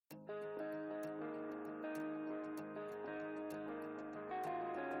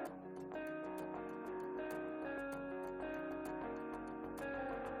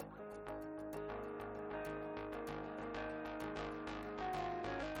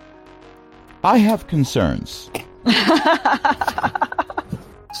I have concerns.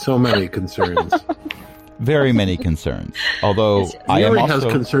 So many concerns. Very many concerns. Although I am Neri also...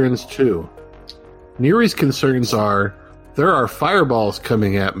 has concerns too. Neri's concerns are, there are fireballs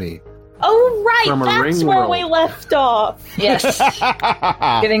coming at me. Oh, right! From a That's ring where world. we left off. Yes.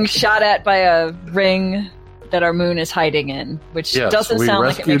 Getting shot at by a ring that our moon is hiding in, which Yes, doesn't we sound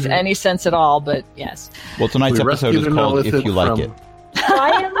like it makes rescued- any sense at all, but yes. Well, tonight's We episode is rescued called Nolithid If You Like from- It. Why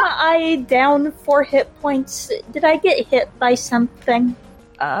am I down 4 hit points? Did I get hit by something?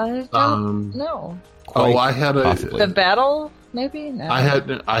 I don't know. Oh, I had a. possibly. The battle, maybe? No. I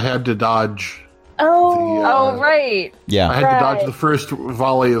had to dodge. Oh, Oh, right. Yeah. I had to dodge Right. the first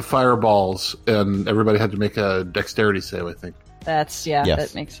volley of fireballs, and everybody had to make a dexterity save, I think. Yes.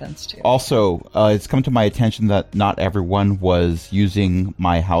 That makes sense too. Also, it's come to my attention that not everyone was using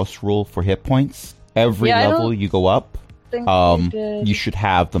my house rule for hit points. Every Yeah, I level don't you go up, think we did. you should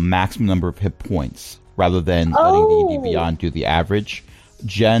have the maximum number of hit points rather than Oh. letting D&D Beyond do the average.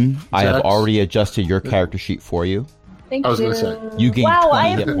 Jen, I have That's- already adjusted your character sheet for you. Thank I was you. gonna say. You gain wow! 20 I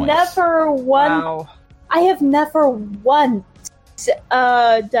hit have points. never Wow. I have never once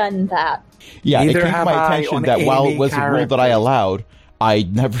done that. Yeah, Neither it came to have my I attention on that while any it was a rule that I characters. allowed,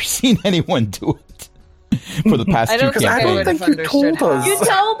 I'd never seen anyone do it for the past I two don't think I campaigns. don't would think have you understood told us. how. You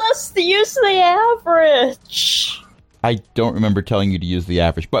told us to use the average. I don't remember telling you to use the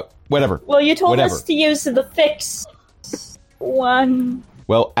average, but whatever. Well, you told Whatever. us to use the fixed one.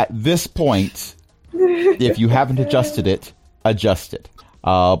 Well, at this point, if you haven't adjusted it, adjust it.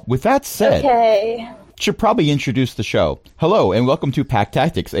 With that said, Okay. should probably introduce the show. Hello, and welcome to Pack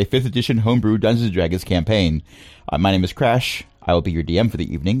Tactics, a 5th edition homebrew Dungeons & Dragons campaign. My name is Crash. I will be your DM for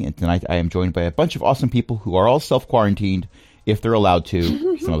the evening, and tonight I am joined by a bunch of awesome people who are all self-quarantined, if they're allowed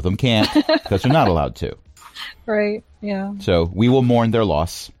to. Some of them can't, because they're not allowed to. Right, yeah. So we will mourn their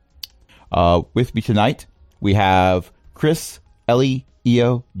loss. With me tonight, we have Chris, Ellie,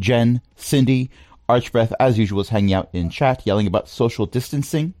 Io, Jen, Cindy. Archbreath, as usual, is hanging out in chat, yelling about social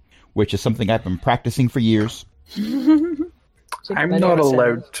distancing, which is something I've been practicing for years. I'm not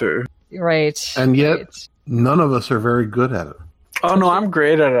allowed to. Right. And yet, right. none of us are very good at it. Oh no, I'm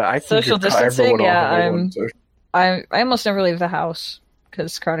great at it. I can Social do clever distancing, with all yeah, I want to. I almost never leave the house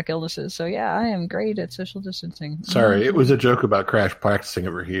because chronic illnesses. So yeah, I am great at social distancing. Sorry, it was a joke about Crash practicing it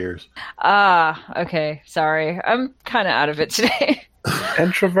for years. Ah, okay. Sorry, I'm kind of out of it today.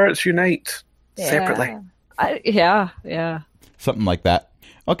 Introverts unite separately. Yeah. Something like that.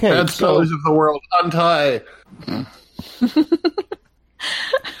 Okay, Bad so, spellers of the world, untie!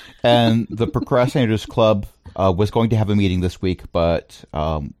 and the Procrastinators Club was going to have a meeting this week, but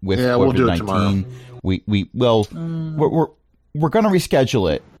with We'll do it tomorrow. COVID-19, we're going to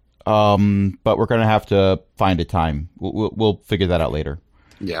reschedule it, but we're going to have to find a time. We'll figure that out later.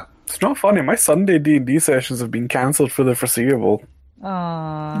 Yeah. It's not funny. My Sunday D&D sessions have been cancelled for the foreseeable.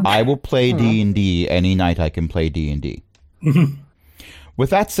 Aw. I will play D&D any night I can play D&D. With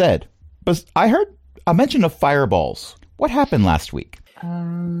that said, but I heard a mention of fireballs. What happened last week?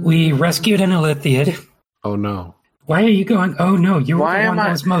 We rescued an Elithiad. Oh no. Why are you going, oh no, you were Why the am one I-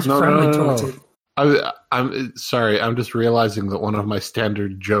 that was most No, friendly no, no, towards no. it. I'm sorry, I'm just realizing that one of my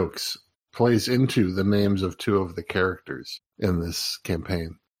standard jokes plays into the names of 2 of the characters in this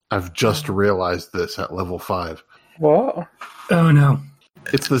campaign. I've just realized this at level 5. What? Oh no.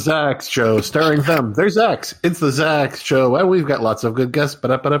 It's the Zax show, starring them. There's Zax. It's the Zax show. Well, we've got lots of good guests.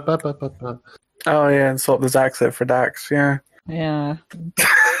 Ba-da-ba-da-ba-ba-ba-ba. Oh yeah, and swap the Zax out for Dax. Yeah. Yeah.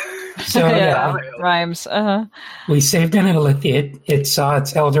 So yeah, Rhymes. Uh-huh. we saved an Elithiad. It saw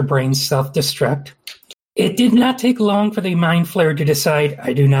its elder brain self-destruct. It did not take long for the Mind Flayer to decide,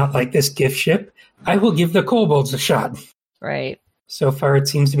 I do not like this gift ship. I will give the kobolds a shot. Right. So far it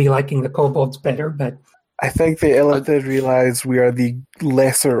seems to be liking the kobolds better, but I think the Illithid realize we are the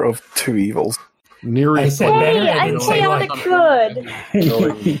lesser of 2 evils. Neri I said better, Hey, I I'm didn't say chaotic like.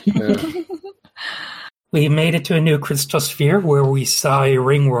 good. Yeah. We made it to a new crystal sphere where we saw a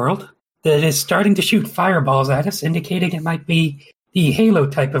ring world that is starting to shoot fireballs at us, indicating it might be the Halo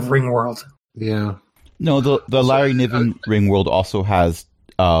type of ring world. Yeah. No, the Larry Niven ring world also has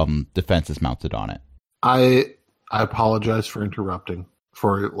defenses mounted on it. I apologize for interrupting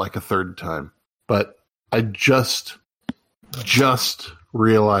for like a 3rd time, but I just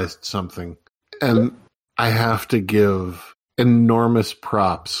realized something, and I have to give enormous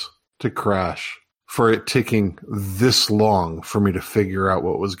props to Crash for it taking this long for me to figure out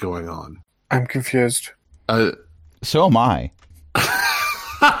what was going on. I'm confused. So am I.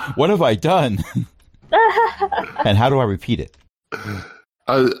 What have I done? And how do I repeat it?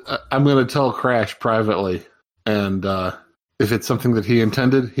 I'm going to tell Crash privately, and if it's something that he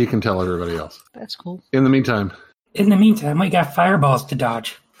intended, he can tell everybody else. That's cool. In the meantime, we got fireballs to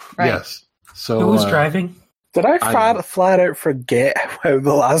dodge. Right. yes. So Who was driving? Did I flat out forget how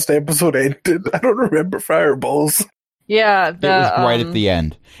the last episode ended? I don't remember fireballs. Yeah, It was right at the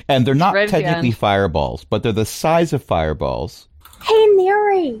end. And they're not right at the technically end. fireballs, but they're the size of fireballs. Hey,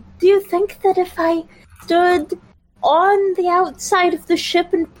 Neri, do you think that if I stood on the outside of the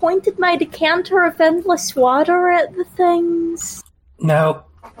ship and pointed my decanter of endless water at the things? No.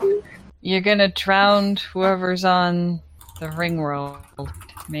 You're gonna drown whoever's on the ring world,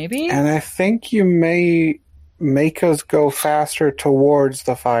 maybe? And I think you may make us go faster towards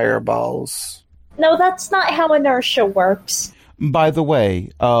the fireballs. No, that's not how inertia works. By the way,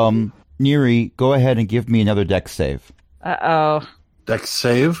 Neri, go ahead and give me another dex save. Uh-oh. Dex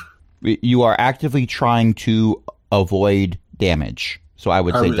save. You are actively trying to avoid damage. So I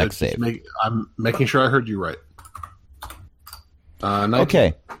would say dex just save. I'm making sure I heard you right. 19.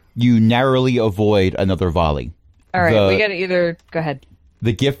 Okay. You narrowly avoid another volley. All right, The- we gotta either... Go ahead.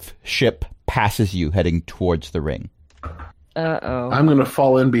 The gift ship passes you heading towards the ring. Uh-oh. I'm going to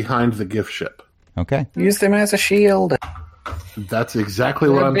fall in behind the gift ship. Okay. Use them as a shield. That's exactly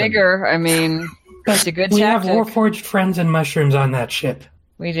what We're I'm thinking. bigger. I mean, it's a good We have tactic. Warforged friends and mushrooms on that ship.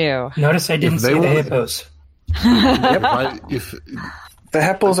 We do. Notice I didn't If they say the were- hippos. If The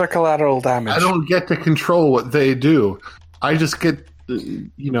hippos are collateral damage. I don't get to control what they do, I just get,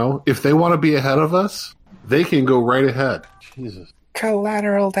 if they want to be ahead of us, they can go right ahead. Jesus.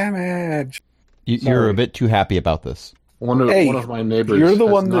 Collateral damage. You're a bit too happy about this. One of my neighbors. You're the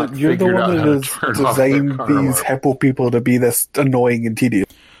has one not that has figured out how to turn off their designed car these alarm. hippo people to be this annoying and tedious.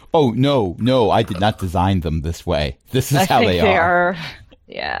 Oh, no, I did not design them this way. This is I how think they are.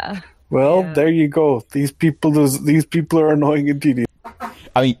 Yeah. Well, Yeah. there you go. These people are annoying and tedious.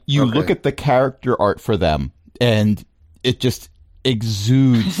 I mean, you Okay. look at the character art for them, and it just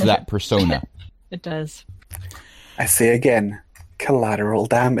exudes that persona. It does. I say again, collateral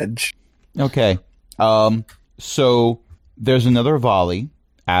damage. Okay. So there's another volley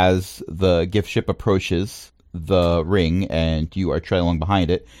as the gift ship approaches the ring, and you are trailing along behind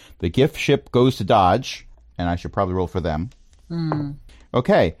it. The gift ship goes to dodge, and I should probably roll for them.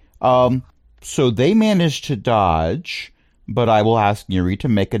 Okay. So they managed to dodge, but I will ask Neri to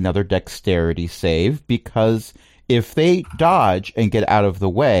make another dexterity save, because if they dodge and get out of the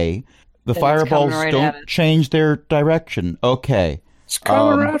way, the Then it's fireballs coming right don't at it. change their direction. Okay. It's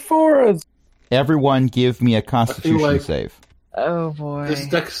coming right for us. Everyone give me a constitution like- save. Oh, boy. This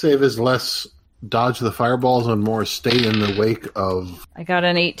dex save is less dodge the fireballs and more stay in the wake of. I got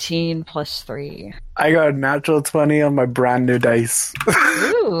an 18 plus 3. I got a natural 20 on my brand new dice.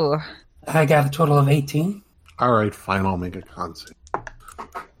 Ooh. I got a total of 18. All right, fine. I'll make a con save.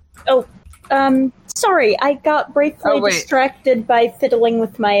 Oh, sorry, I got briefly Oh, wait. distracted by fiddling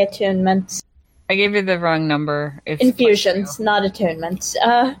with my attunements. I gave you the wrong number. It's Infusions, not attunements.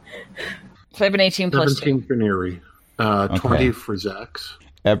 So I have an 18 plus 2. 17 for Neri. 20 for Zax.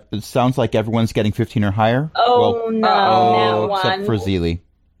 It sounds like everyone's getting 15 or higher. Oh, no, oh, that except one. for Zeely.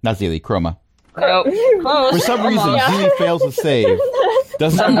 Not Zeely, Chroma. Oh, close. For some reason, Almost. Zeely fails to save.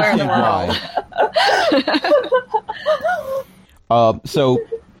 Doesn't Somewhere in the understand why. So,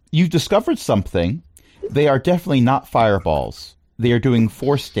 you've discovered something. They are definitely not fireballs. They are doing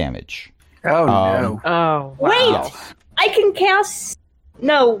force damage. Oh, no. Oh, wow. Wait! I can cast...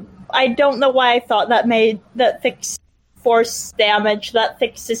 No, I don't know why I thought that fixed force damage. That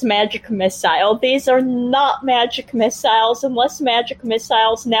fixes magic missile. These are not magic missiles unless magic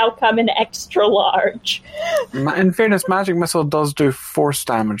missiles now come in extra large. In fairness, Magic Missile does do force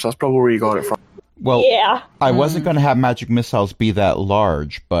damage. That's probably where you got it from. Well, Yeah. I wasn't going to have magic missiles be that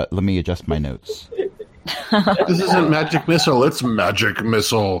large, but let me adjust my notes. This isn't magic missile. It's magic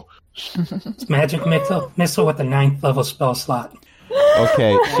missile. It's magic missile with a 9th level spell slot.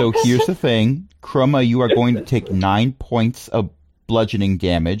 Okay, so here's the thing. Chroma, you are going to take 9 points of bludgeoning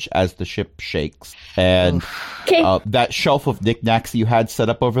damage as the ship shakes. And Okay. that shelf of knickknacks that you had set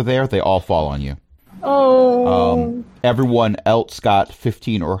up over there, they all fall on you. Oh. Everyone else got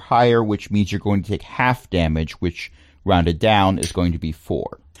 15 or higher, which means you're going to take half damage, which rounded down is going to be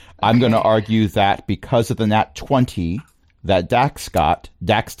 4. I'm going to argue that because of the nat 20 that Dax got,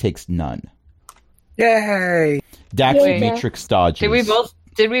 Dax takes none. Yay! Dax Wait. matrix dodges.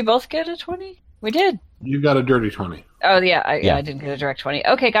 Did we both get a 20? We did. You got a dirty 20. Oh, yeah. Yeah. I didn't get a direct 20.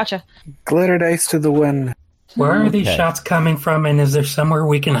 Okay, gotcha. Glitter dice to the win. Where are these Okay. shots coming from, and is there somewhere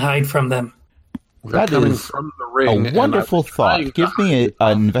we can hide from them? They're That coming is from the ring. A and wonderful I was trying thought. Give to me hide an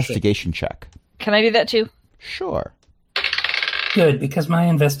from the investigation check. Can I do that too? Sure. Good, because my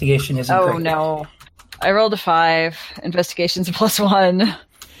investigation isn't Oh, great. no. I rolled a 5. Investigation's a +1.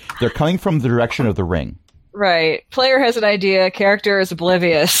 They're coming from the direction of the ring. Right. Player has an idea. Character is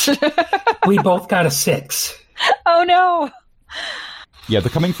oblivious. We both got a 6. Oh no. Yeah,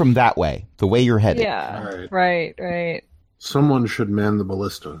 they're coming from that way, the way you're headed. Yeah. All Right. Right. Someone should man the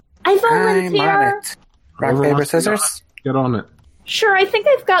ballista. I I'm volunteer. on it. Rock, Whoever paper, wants to scissors? Get on it. Sure, I think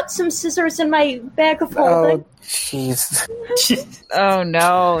I've got some scissors in my bag of holding. Oh, jeez. Oh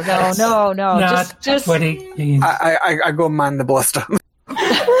no. No. Not Just what he. I go man the ballista.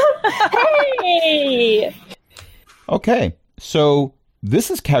 Hey! Okay, so this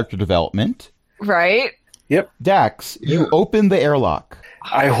is character development. right. Dax, you open the airlock.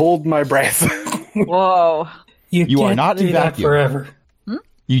 I hold my breath. Whoa. You are can't not in do that vacuum. forever.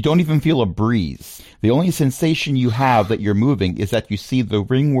 You don't even feel a breeze. The only sensation you have that you're moving is that you see the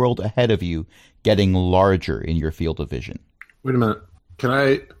ring world ahead of you getting larger in your field of vision. Wait a minute. Can I...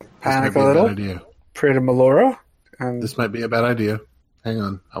 This Panic might be a little. bad idea. Pretty Melora. And This might be a bad idea. Hang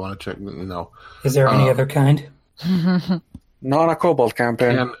on. I want to check. No. Is there any other kind? not a kobold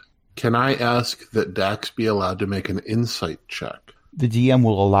campaign. Can I ask that Dax be allowed to make an insight check? The DM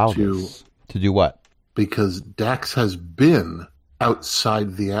will allow To- this. To do what? Because Dax has been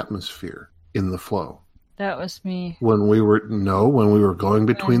outside the atmosphere in the flow. That was me. When we were going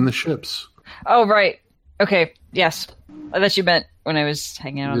between the ships. Oh, right. Okay. Yes. I thought you meant when I was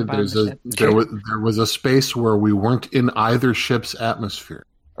hanging out on the bottom of the ship. There was a space where we weren't in either ship's atmosphere.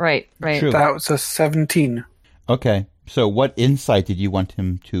 Right. True. That was a 17. Okay, so what insight did you want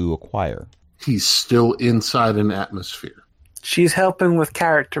him to acquire? He's still inside an atmosphere. She's helping with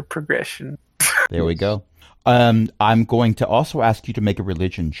character progression. There we go. I'm going to also ask you to make a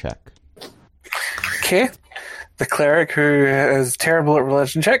religion check. Okay. The cleric who is terrible at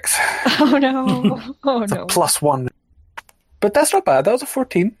religion checks. Oh no. Oh no. +1. But that's not bad. That was a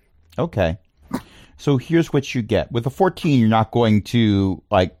 14. Okay. So here's what you get. With a 14, you're not going to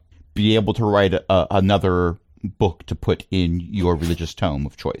be able to write another book to put in your religious tome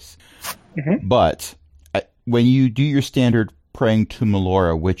of choice. Mm-hmm. But when you do your standard praying to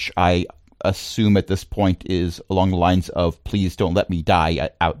Melora, which I assume at this point is along the lines of "Please don't let me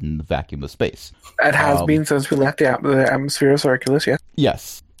die out in the vacuum of space." It has been since we left the atmosphere of Circulus, yes.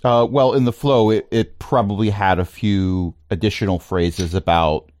 Yes. Well, in the flow, it probably had a few additional phrases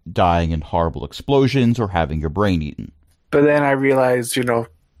about dying in horrible explosions or having your brain eaten. But then I realized,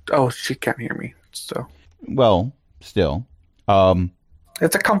 she can't hear me. So Well, still.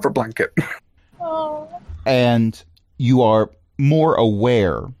 it's a comfort blanket. Oh. And you are more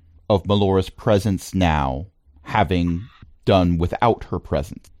aware of Melora's presence now, having done without her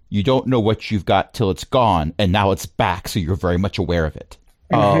presence. You don't know what you've got till it's gone, and now it's back, so you're very much aware of it.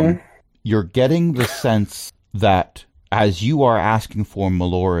 You're getting the sense that as you are asking for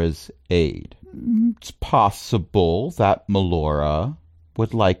Melora's aid, it's possible that Melora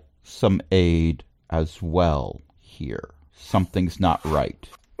would like some aid as well here. Something's not right.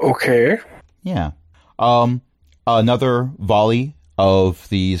 Okay. Yeah. Another volley of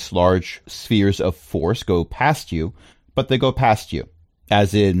these large spheres of force go past you, but they go past you,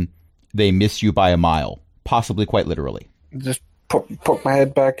 as in they miss you by a mile, possibly quite literally. Just put my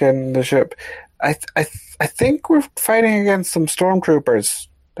head back in the ship. I think we're fighting against some stormtroopers.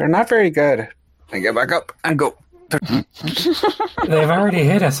 They're not very good. I get back up and go. They've already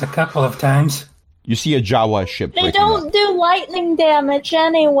hit us a couple of times. You see a Jawa ship They breaking don't up. do lightning damage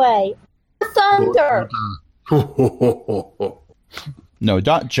anyway. Thunder. No,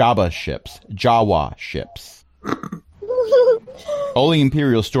 not Jabba ships. Jawa ships. Only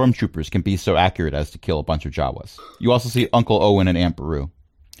Imperial stormtroopers can be so accurate as to kill a bunch of Jawas. You also see Uncle Owen and Aunt Beru.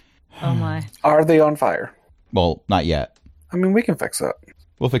 Oh my. Are they on fire? Well, not yet. I mean, we can fix that.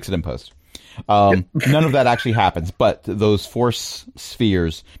 We'll fix it in post. None of that actually happens, but those force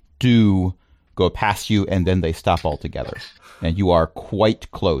spheres do go past you and then they stop altogether. And you are quite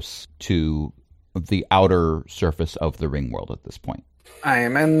close to the outer surface of the ring world at this point. I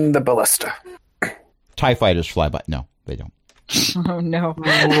am in the ballista. TIE fighters fly by. No, they don't. Oh no.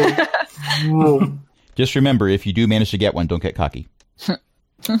 Just remember, if you do manage to get one, don't get cocky.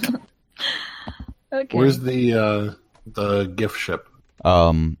 Okay. Where's the gift ship?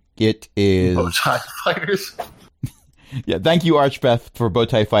 It is... TIE fighters? Yeah, thank you, Archbeth, for bow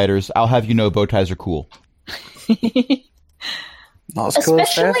tie fighters. I'll have you know bow ties are cool. Not as cool as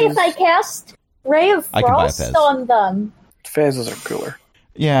Especially if I Fezes. cast Ray of I can buy a Frost Fez. on them. Fezes are cooler.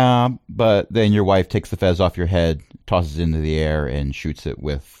 Yeah, but then your wife takes the fez off your head, tosses it into the air, and shoots it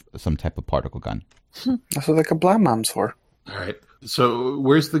with some type of particle gun. That's what the Kablam Mom's for. All right. So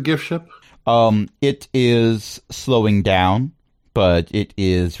where's the gift ship? It is slowing down, but it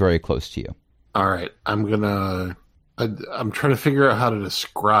is very close to you. All right, I'm trying to figure out how to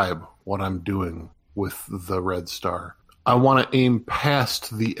describe what I'm doing with the red star. I want to aim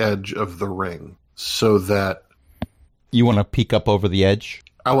past the edge of the ring so that You want to peek up over the edge?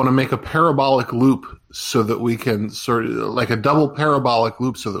 I want to make a parabolic loop so that we can sort of like a double parabolic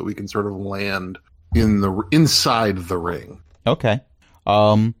loop so that we can sort of land inside the ring. Okay.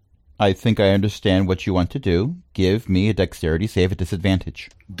 I think I understand what you want to do. Give me a dexterity save at disadvantage.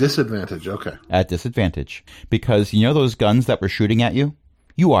 Disadvantage, okay. At disadvantage. Because you know those guns that were shooting at you?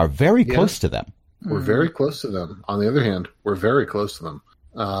 You are very close to them. We're very close to them. On the other hand, we're very close to them.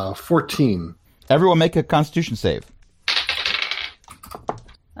 14. Everyone make a constitution save.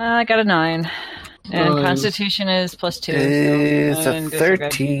 I got a 9. And Nice. Constitution is +2. It's so a I'm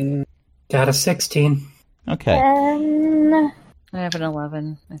disregard. 13. Got a 16. Okay. I have an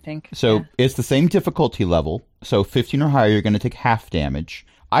 11, I think. So Yeah. it's the same difficulty level. So 15 or higher, you're going to take half damage.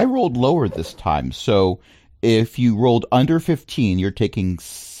 I rolled lower this time. So if you rolled under 15, you're taking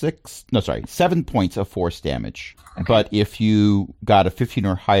 7 points of force damage. But if you got a 15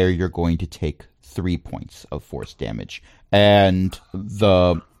 or higher, you're going to take 3 points of force damage. And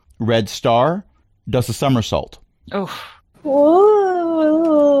the red star does a somersault. Oh,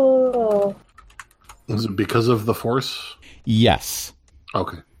 Whoa. Is it because of the force? Yes.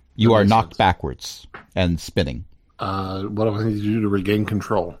 Okay. You That are makes knocked sense. backwards and spinning. What do I need to do to regain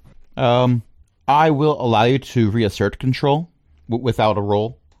control? I will allow you to reassert control without a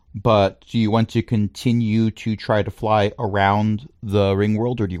roll. But do you want to continue to try to fly around the ring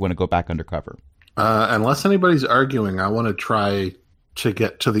world, or do you want to go back undercover? Unless anybody's arguing, I want to try to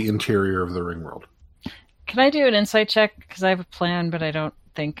get to the interior of the ring world. can I do an insight check? Because I have a plan, but I don't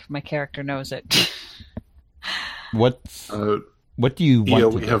think my character knows it. What do you want Yeah, to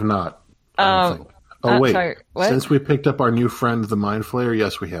we do? have not. I don't think. Wait. Sorry, what? Since we picked up our new friend, the Mind Flayer,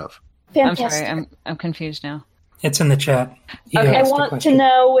 yes, we have. I'm Fantastic. sorry, I'm confused now. It's in the chat. He Okay. I asked a want to question.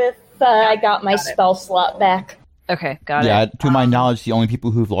 know if I got my spell slot back. Okay, got Yeah, it. to my knowledge, the only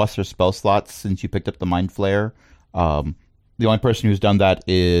people who've lost their spell slots since you picked up the Mind Flayer, the only person who's done that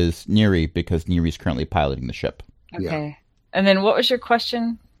is Neri, because Neri's currently piloting the ship. Okay. And then what was your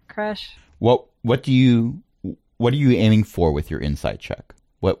question, Crash? What are you aiming for with your insight check?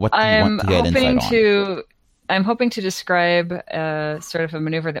 What do you I'm want to get hoping insight on? I'm hoping to describe sort of a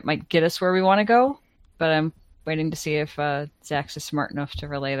maneuver that might get us where we want to go, but I'm waiting to see if Zax is smart enough to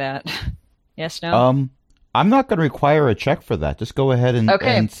relay that. Yes, no? I'm not going to require a check for that. Just go ahead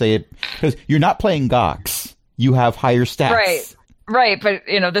and say it, because you're not playing Gox. You have higher stats. Right, but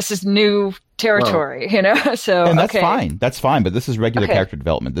this is new territory, so And that's okay. fine. That's fine, but this is regular Okay. character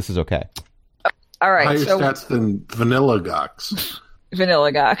development. This is okay. All right, Higher so stats than Vanilla Gox.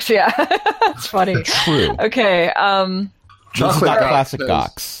 Vanilla Gox, yeah. It's funny. True. Okay, This is Chocolate not Gox classic says-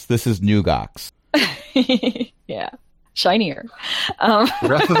 Gox. This is new Gox. yeah. Shinier.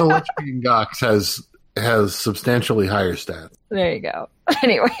 Wrath of the Lich King Gox has substantially higher stats. There you go.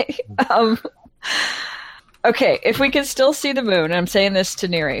 Anyway, okay, if we can still see the moon, and I'm saying this to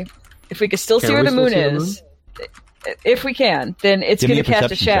Neri, if we can still Can see where we the still moon see the is, if we can, then it's Give me going to a cast a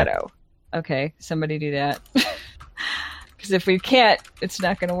perception check. shadow. Okay, somebody do that. Because if we can't, it's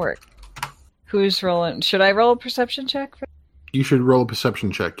not going to work. Who's rolling? Should I roll a perception check? You should roll a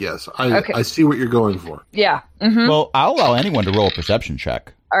perception check, yes. Okay. I see what you're going for. Yeah. Mm-hmm. Well, I'll allow anyone to roll a perception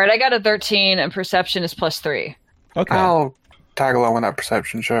check. All right, I got a 13, and perception is +3. Okay. I'll tag along with that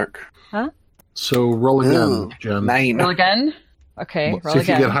perception check. So roll again, Ooh, Jen. 9. Roll again? Okay, roll See if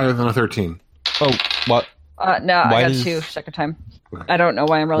you again. get higher than a 13. Oh, what? No, Why I got does- 2 second time. I don't know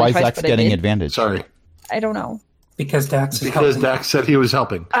why I'm rolling Why is twice, Zax but I getting did. advantage? Sorry. I don't know. Because Dax is Because helping. Dax said he was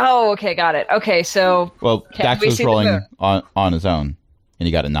helping. Oh, okay, got it. Okay, so Well, Can Dax we was see the rolling moon? on his own, and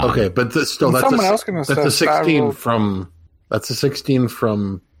he got a 9. Okay, but still, that's Someone else gonna that's a start 16 roll. from that's a 16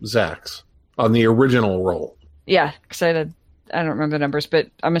 from Zax on the original roll. yeah, because I don't remember the numbers, but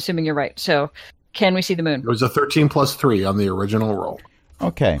I'm assuming you're right. So, can we see the moon? It was a 13 plus 3 on the original roll.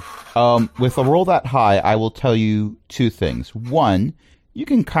 Okay. With a roll that high, I will tell you 2 things. One, you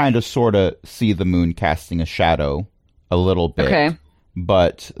can kind of sort of see the moon casting a shadow a little bit. Okay.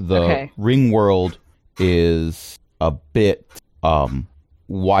 But the Okay. ring world is a bit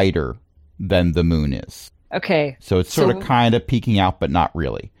wider than the moon is. Okay, So it's sort So- of kind of peeking out, but not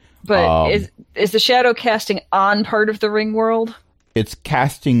really. but is the shadow casting on part of the ring world? It's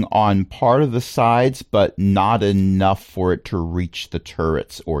casting on part of the sides, but not enough for it to reach the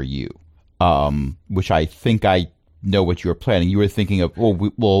turrets or you. Which I think I know what you were planning. You were thinking of,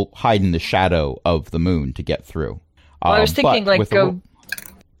 well, we'll hide in the shadow of the moon to get through. Well, I was thinking, but like, with the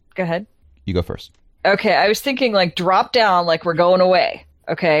go ahead. You go first. Okay, I was thinking, like, drop down, like we're going away.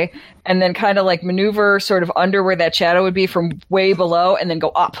 Okay. And then kind of like maneuver sort of under where that shadow would be from way below and then go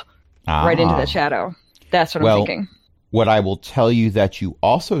up right into that shadow. That's what I'm thinking. What I will tell you that you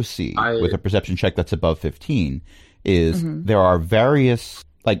also see with a perception check that's above 15 is there are various,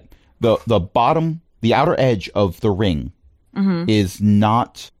 like the bottom, the outer edge of the ring is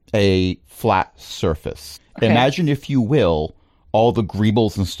not a flat surface. Okay. Imagine, if you will, all the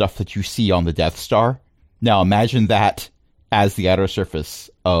greebles and stuff that you see on the Death Star. Now imagine that as the outer surface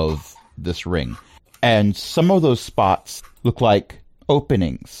of this ring. And some of those spots look like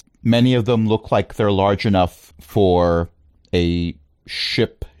openings. Many of them look like they're large enough for a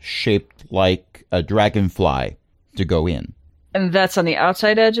ship shaped like a dragonfly to go in. And that's on the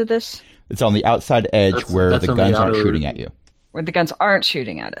outside edge of this? It's on the outside edge where the guns aren't shooting at you. Where the guns aren't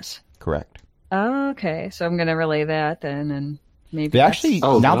shooting at us. Correct. Oh, okay. So I'm going to relay that then, and maybe they actually,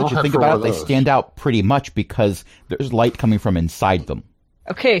 now that you think about it, they stand out pretty much because there's light coming from inside them.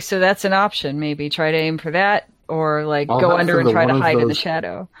 Okay, so that's an option. Maybe try to aim for that, or like go under and try to hide in the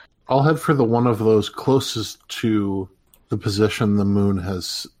shadow. I'll head for the one of those closest to the position the moon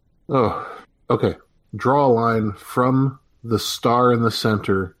has. Oh, okay. Draw a line from the star in the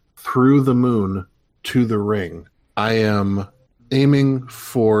center through the moon to the ring. I am aiming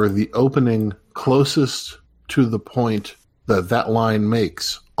for the opening closest to the point that line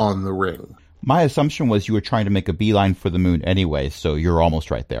makes on the ring. My assumption was you were trying to make a beeline for the moon anyway, so you're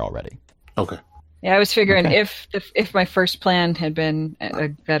almost right there already. Okay. Yeah, I was figuring if my first plan had been a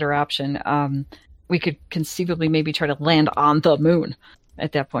better option, we could conceivably maybe try to land on the moon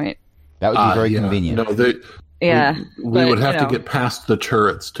at that point. That would be very convenient. No, we would have to get past the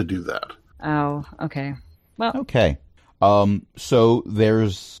turrets to do that. Oh, okay. Well, okay. So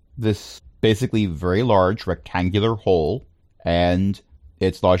there's this basically very large rectangular hole, and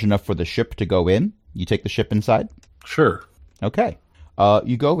it's large enough for the ship to go in. You take the ship inside? Sure. Okay.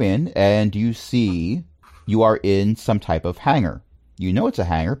 You go in, and you see you are in some type of hangar. You know it's a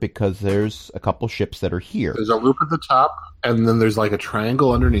hangar because there's a couple ships that are here. There's a loop at the top, and then there's like a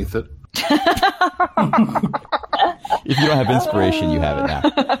triangle underneath it. If you don't have inspiration, you have it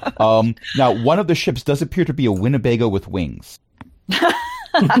now. Now, one of the ships does appear to be a Winnebago with wings.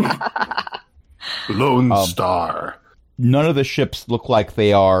 Lone Star. None of the ships look like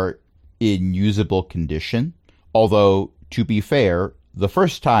they are in usable condition. Although, to be fair, the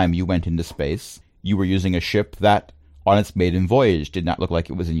first time you went into space, you were using a ship that, on its maiden voyage, did not look like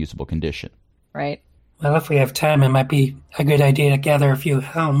it was in usable condition. Right. Well, if we have time, it might be a good idea to gather a few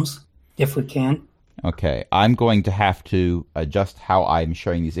helms, if we can. Okay, I'm going to have to adjust how I'm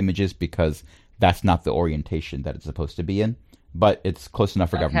showing these images because that's not the orientation that it's supposed to be in, but it's close enough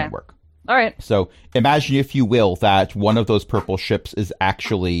for government work. All right. So imagine, if you will, that one of those purple ships is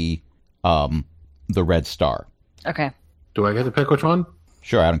actually the Red Star. Okay. Do I get to pick which one?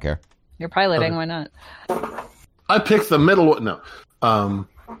 Sure, I don't care. You're piloting, why not? I picked the middle one. No.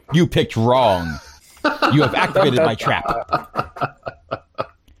 You picked wrong. You have activated my trap.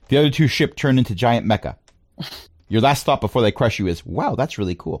 The other two ships turn into giant mecha. Your last thought before they crush you is, wow, that's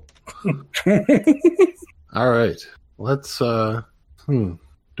really cool. All right. Let's, do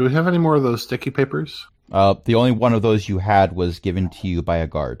we have any more of those sticky papers? The only one of those you had was given to you by a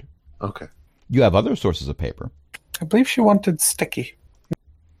guard. Okay. You have other sources of paper. I believe she wanted sticky.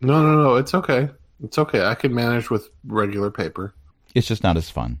 No. It's okay. It's okay. I can manage with regular paper. It's just not as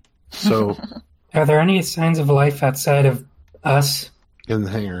fun. So, Are there any signs of life outside of us? in the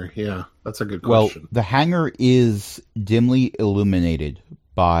hangar, yeah. That's a good question. Well, the hangar is dimly illuminated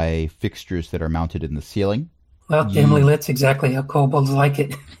by fixtures that are mounted in the ceiling. Well, dimly lit's exactly how kobolds like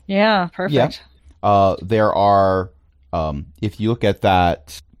it. Yeah, perfect. Yeah. There are, if you look at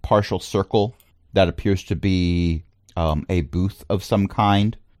that partial circle, that appears to be a booth of some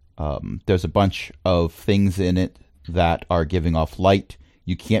kind. There's a bunch of things in it that are giving off light.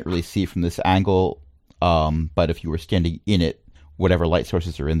 You can't really see it from this angle, but if you were standing in it, whatever light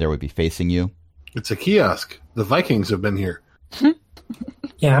sources are in there would be facing you. It's a kiosk. The Vikings have been here.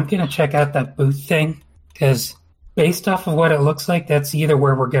 Yeah, I'm going to check out that booth thing, because based off of what it looks like, that's either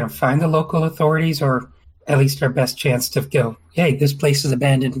where we're going to find the local authorities or at least our best chance to go, hey, this place is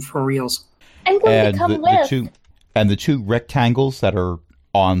abandoned for reals. I'm going to come with. The two rectangles that are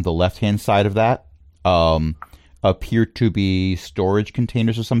on the left-hand side of that appear to be storage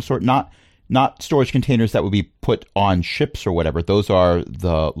containers of some sort. Not storage containers that would be put on ships or whatever. Those are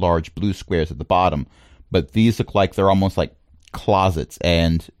the large blue squares at the bottom. But these look like they're almost like closets,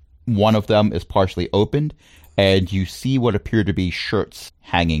 and one of them is partially opened, and you see what appear to be shirts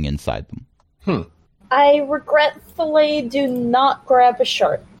hanging inside them. I regretfully do not grab a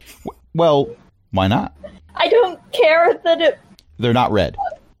shirt. Well, why not? I don't care that it They're not red.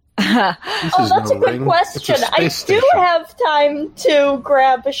 Oh, that's a good ring. question. It's a I space do station. have time to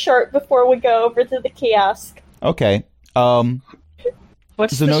grab a shirt before we go over to the kiosk. Okay.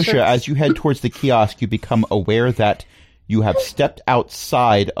 What's the Zenosha, shirt? as you head towards the kiosk, you become aware that you have stepped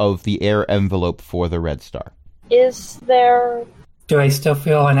outside of the air envelope for the Red Star. Is there... Do I still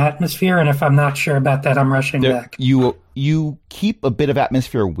feel an atmosphere? And if I'm not sure about that, I'm rushing back. You keep a bit of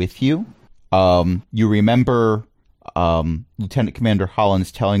atmosphere with you. You remember Lieutenant Commander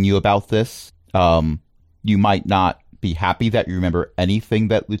Hollins telling you about this. You might not be happy that you remember anything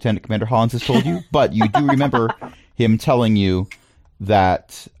that Lieutenant Commander Hollins has told you, but you do remember him telling you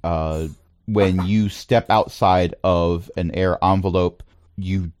that when you step outside of an air envelope,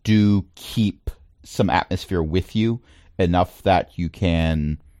 you do keep some atmosphere with you, enough that you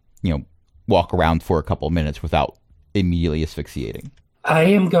can, walk around for a couple of minutes without immediately asphyxiating. I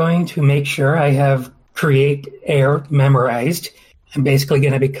am going to make sure I have create air memorized. I'm basically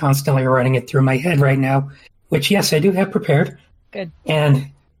going to be constantly running it through my head right now, which, yes, I do have prepared. Good. And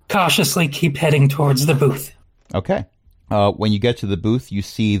cautiously keep heading towards the booth. Okay. When you get to the booth, you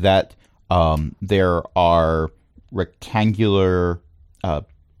see that there are rectangular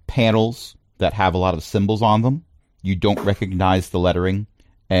panels that have a lot of symbols on them. You don't recognize the lettering.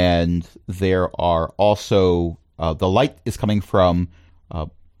 And there are also, the light is coming from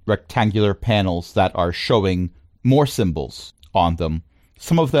rectangular panels that are showing more symbols on them.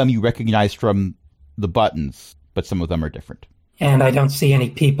 Some of them you recognize from the buttons, but some of them are different. And I don't see any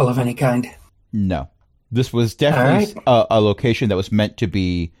people of any kind. No. This was definitely a location that was meant to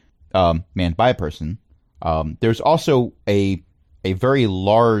be manned by a person. There's also a very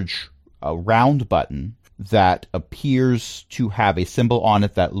large round button that appears to have a symbol on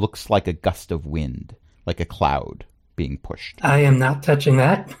it that looks like a gust of wind, like a cloud being pushed. I am not touching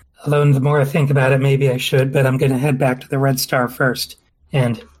that. Although the more I think about it, maybe I should, but I'm going to head back to the Red Star first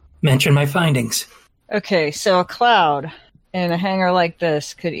and mention my findings. Okay, so a cloud in a hangar like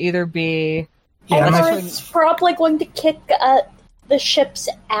this could either be... Yeah, Either it's probably going to kick the ships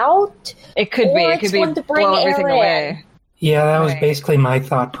out, It could Or be. It it's could be going to bring blow air everything in. away. Yeah, that was Right. basically my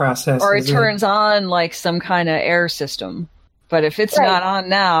thought process. Or it is that- turns on like some kind of air system. But if it's Right. not on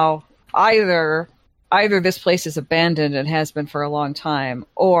now, either this place is abandoned and has been for a long time,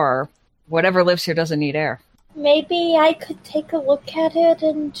 or whatever lives here doesn't need air. maybe I could take a look at it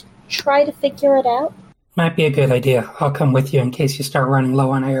and try to figure it out. Might be a good idea. I'll come with you in case you start running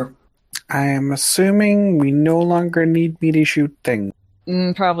low on air. I am assuming we no longer need me to shoot things.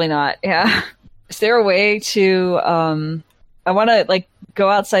 Probably not. Yeah. Is there a way to? I want to go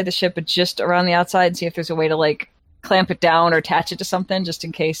outside the ship, but just around the outside, and see if there's a way to clamp it down or attach it to something, just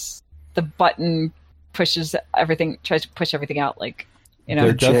in case the button pushes everything, tries to push everything out.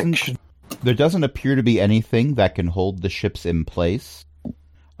 There doesn't appear to be anything that can hold the ships in place.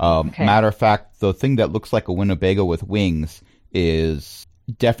 Okay. Matter of fact, the thing that looks like a Winnebago with wings is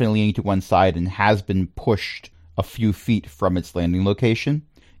definitely leaning to one side and has been pushed a few feet from its landing location.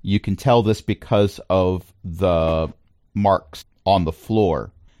 You can tell this because of the marks on the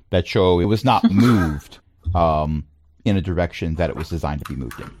floor that show it was not moved in a direction that it was designed to be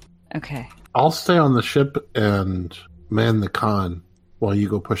moved in. Okay. I'll stay on the ship and man the con while you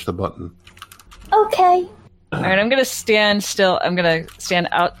go push the button. Okay. All right. I'm gonna stand still. I'm gonna stand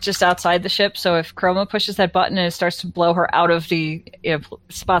out just outside the ship. So if Chroma pushes that button and it starts to blow her out of the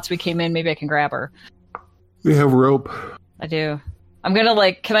spots we came in, maybe I can grab her. We have rope. I do. I'm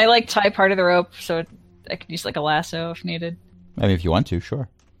gonna can I tie part of the rope so I could use a lasso if needed? I mean, if you want to, sure.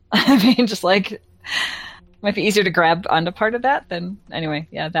 I mean, just might be easier to grab onto part of that. Then anyway,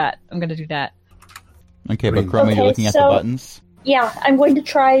 yeah, that I'm gonna do that. Okay, but Okay, Chroma, you're looking at the so- buttons. Yeah, I'm going to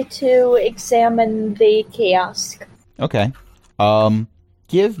try to examine the kiosk. Okay.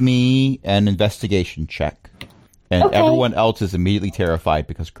 Give me an investigation check. And Okay. everyone else is immediately terrified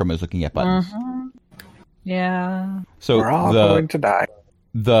because Chroma's looking at buttons. Yeah. So We're all going to die.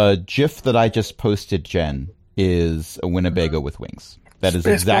 the GIF that I just posted, Jen, is a Winnebago with wings. That is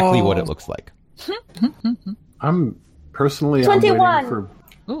exactly what it looks like. I'm personally 21. I'm waiting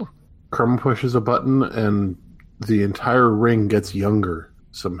for Ooh. Crumb pushes a button and the entire ring gets younger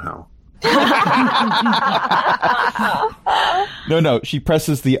somehow. No, she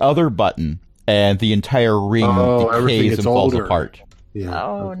presses the other button and the entire ring Oh, everything decays gets and falls older. apart. Yeah.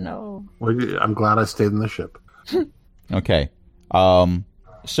 Oh okay. no. Well, I'm glad I stayed in the ship. Okay.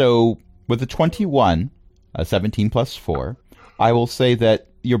 So with the 21, 17 plus 4, I will say that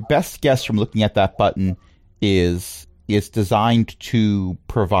your best guess from looking at that button is designed to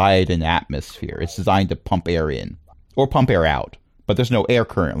provide an atmosphere. It's designed to pump air in or pump air out, but there's no air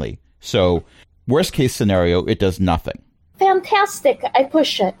currently. So worst case scenario, it does nothing. Fantastic. I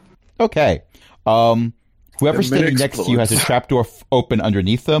push it. Okay. Whoever's The standing next to you has a explodes. trapdoor open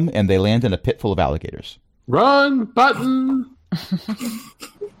underneath them, and they land in a pit full of alligators. Run, button!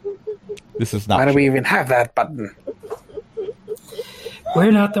 This is Why not do true. we even have that button?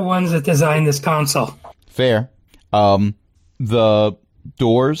 We're not the ones that designed this console. Fair. The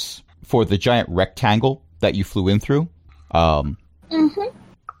doors for the giant rectangle that you flew in through,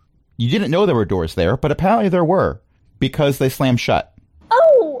 you didn't know there were doors there, but apparently there were, because they slammed shut.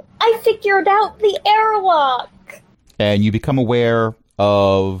 Oh, I figured out the airlock. And you become aware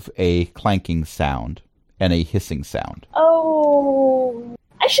of a clanking sound and a hissing sound. Oh,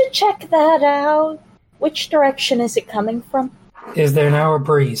 I should check that out. Which direction is it coming from? Is there now a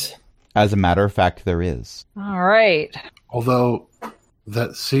breeze? As a matter of fact, there is. All right. Although,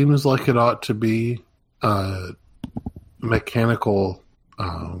 that seems like it ought to be mechanical,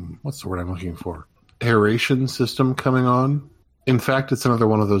 what's the word I'm looking for? Aeration system coming on. In fact, it's another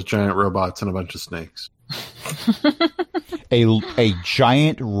one of those giant robots and a bunch of snakes. A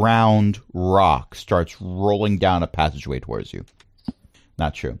giant round rock starts rolling down a passageway towards you.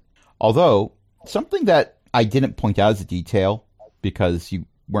 Not true. Although, something that I didn't point out as a detail, because you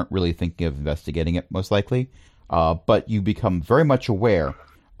weren't really thinking of investigating it, most likely, but you become very much aware.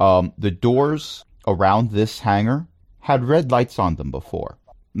 The doors around this hangar had red lights on them before.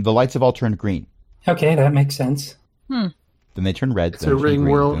 The lights have all turned green. Okay, that makes sense. Then they turn red. It's then a they turn ring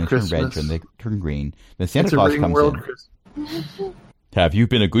green, world then they turn red, Christmas. then they turn green. Then Santa It's a Claus ring comes world in. Christmas. Have you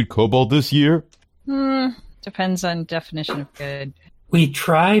been a good kobold this year? Depends on definition of good. We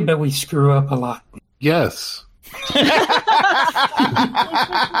try, but we screw up a lot. Yes.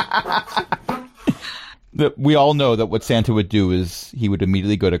 We all know that what Santa would do is he would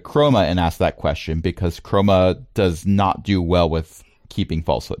immediately go to Chroma and ask that question, because Chroma does not do well with keeping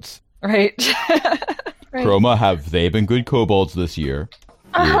falsehoods. Right. Right. Chroma, have they been good kobolds this year?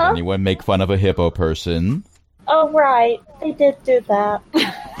 Did anyone make fun of a hippo person? Oh, right. They did do that.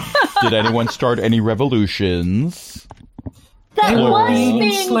 Did anyone start any revolutions? That They were was being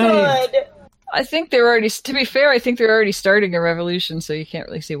being enslaved. good. I think they're already, to be fair, I think they're already starting a revolution, so you can't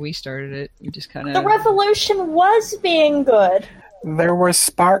really say we started it. We just kind of... The revolution was being good. There were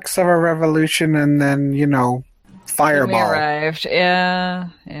sparks of a revolution and then, We fireball. arrived. Yeah.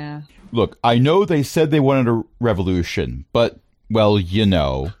 Look, I know they said they wanted a revolution, but, well, you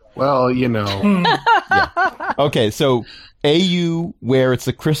know. Well, you know. Okay, so AU, where it's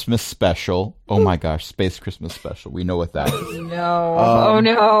a Christmas special. Oh my gosh, Space Christmas special. We know what that is. No. Oh,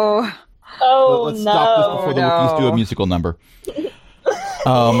 no. Oh, Let's no. stop this before the Wookiees do a no. musical number.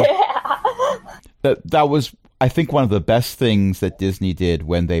 That was, I think, one of the best things that Disney did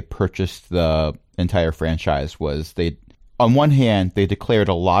when they purchased the entire franchise was they, on one hand, they declared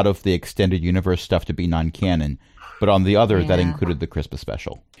a lot of the extended universe stuff to be non-canon, but on the other, that Yeah. included the Christmas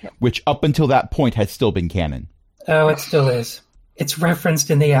special, which up until that point had still been canon. Oh, it still is. It's referenced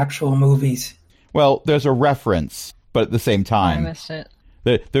in the actual movies. Well, there's a reference, but at the same I time, missed it.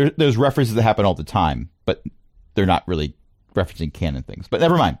 there's references that happen all the time, but they're not really referencing canon things. But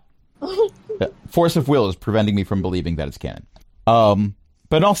never mind. Force of will is preventing me from believing that it's canon.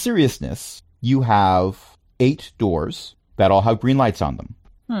 But in all seriousness, you have 8 doors that all have green lights on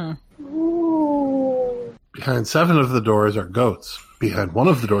them. Ooh. Behind 7 of the doors are goats. Behind 1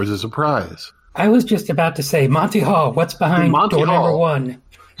 of the doors is a prize. I was just about to say, Monty Hall, what's behind Monty door number Hall. 1?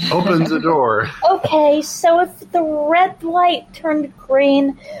 Opens a door. Okay, so if the red light turned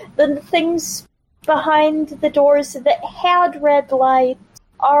green, then the things behind the doors that had red light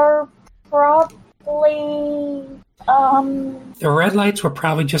are probably, The red lights were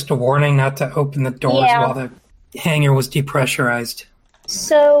probably just a warning not to open the doors Yeah. while the hangar was depressurized.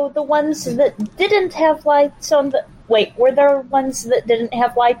 so the ones that didn't have lights on the... Wait, were there ones that didn't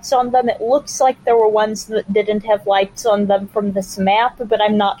have lights on them? It looks like there were ones that didn't have lights on them from this map, but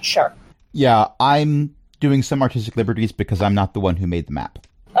I'm not sure. Yeah, I'm doing some artistic liberties because I'm not the one who made the map.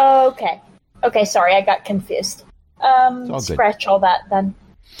 Okay. Okay, sorry, I got confused. all good. Scratch all that then.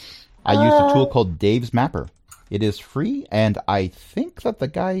 I used a tool called Dave's Mapper. It is free, and I think that the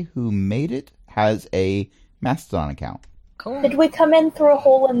guy who made it has a Mastodon account. Cool. Did we come in through a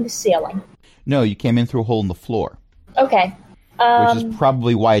hole in the ceiling? No, you came in through a hole in the floor, Okay. which is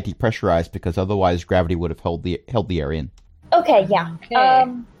probably why it depressurized, because otherwise gravity would have held the area in. Okay, yeah.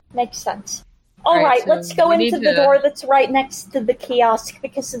 Okay. Makes sense. All All right, right, so let's go we into need the to- door that's right next to the kiosk,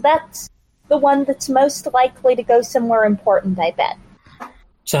 because that's the one that's most likely to go somewhere important, I bet.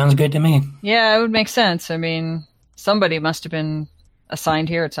 Sounds good to me. Yeah, it would make sense. I mean, somebody must have been assigned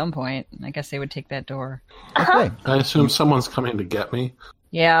here at some point. I guess they would take that door. Okay. I assume someone's coming to get me.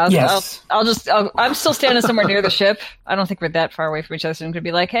 Yeah, Yes. I'm still standing somewhere near the ship. I don't think we're that far away from each other, so I'm going to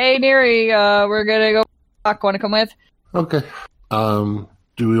be like, hey, Neri, we're going to go walk. Want to come with? Okay.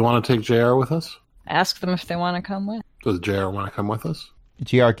 Do we want to take JR with us? Ask them if they want to come with. Does JR want to come with us?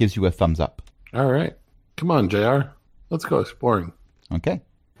 JR gives you a thumbs up. All right. Come on, JR. Let's go exploring. Okay.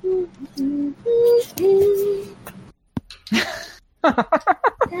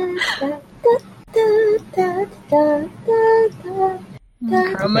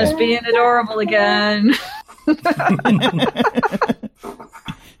 Chroma's being adorable again.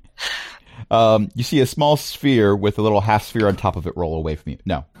 You see a small sphere with a little half sphere on top of it roll away from you.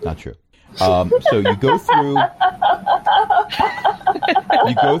 No, not true. So you go through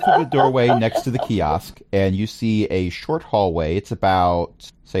the doorway next to the kiosk, and you see a short hallway. It's about,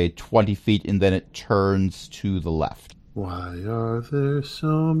 say, 20 feet, and then it turns to the left. Why are there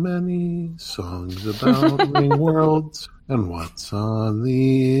so many songs about ring worlds and what's on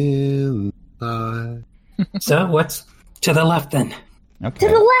the inside? So what's to the left then? Okay.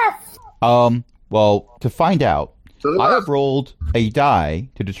 To the left! Well, to find out, To the I left. have rolled a die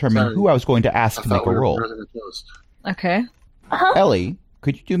to determine Sorry. who I was going to I ask to thought make a we were roll. running a toast. Okay. Uh-huh. Ellie,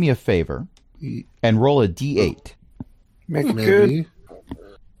 could you do me a favor and roll a d8? Make it good. Maybe.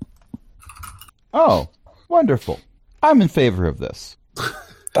 Oh, wonderful. I'm in favor of this.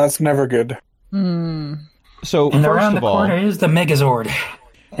 That's never good. So, And first around the of all, corner is the Megazord.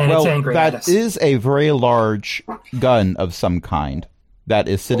 And it's angry at that us. is a very large gun of some kind that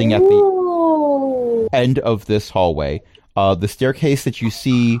is sitting at the Ooh. end of this hallway. The staircase that you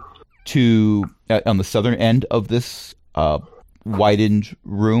see to on the southern end of this widened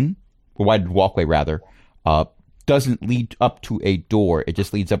room, or widened walkway rather, doesn't lead up to a door. It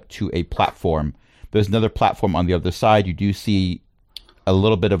just leads up to a platform. There's another platform on the other side. You do see a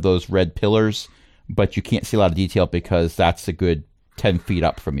little bit of those red pillars, but you can't see a lot of detail because that's a good 10 feet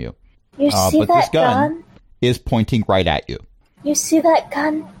up from you. You see but this that gun gun? is pointing right at you. You see that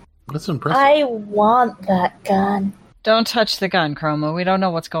gun? That's impressive. I want that gun. Don't touch the gun, Chroma. We don't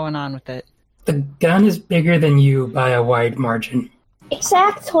know what's going on with it. The gun is bigger than you by a wide margin.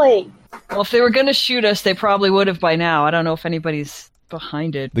 Exactly. Well, if they were going to shoot us, they probably would have by now. I don't know if anybody's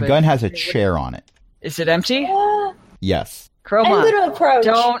behind it. The but gun has a chair on it. Is it empty? Yes. Chroma. I'm going to approach.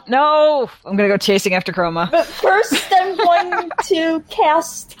 Don't. No! I'm going to go chasing after Chroma. But first, I'm going to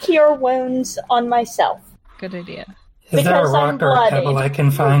cast Cure Wounds on myself. Good idea. Is there a Because I'm rock or a pebble bloodied. I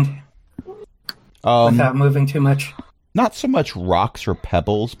can find without moving too much? Not so much rocks or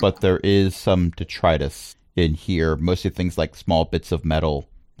pebbles, but there is some detritus in here. Mostly things like small bits of metal,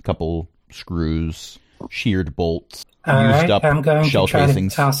 a couple screws, sheared bolts, All used right, up I'm going shell to try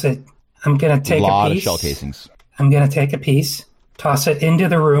casings. to toss it. I'm going to A take lot a of piece. shell casings. I'm going to take a piece, toss it into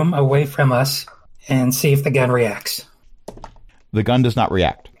the room away from us, and see if the gun reacts. The gun does not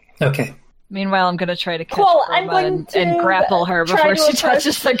react. Okay. Meanwhile, I'm going to try to catch Cool, Chroma I'm going to and grapple her try before to she approach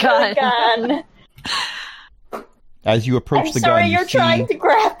touches the gun. gun. As you approach I'm the sorry, gun, you you're see trying to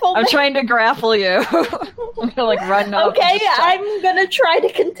grapple I'm me. trying to grapple you. I'm going to run up. Okay, I'm gonna try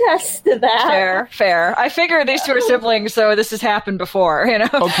to contest that. Fair. I figure these two are siblings, so this has happened before,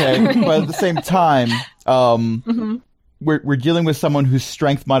 Okay, but at the same time, Mm-hmm. we're dealing with someone whose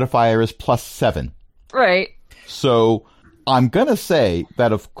strength modifier is +7. Right. So I'm gonna say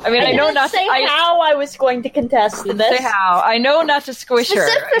that I mean, I know didn't not say to how I was going to contest this. say how. I know not to squish her.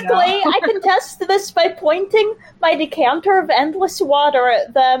 Specifically, I contest this by pointing my decanter of endless water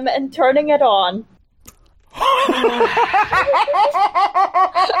at them and turning it on.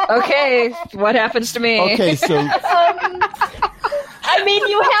 Okay, what happens to me? Okay, so I mean,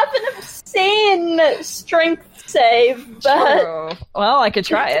 you have an obscene strength save, but True. Well, I could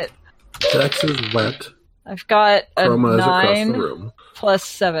try it. Dex is wet. I've got a Chroma is across the 9 room. plus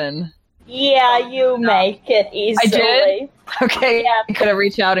 7. yeah, you make it easily. did? Okay, Yeah. I'm gonna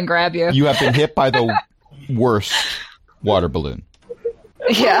reach out and grab you. you have been hit by the worst water balloon.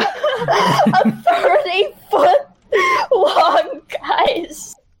 Yeah. A 30-foot long,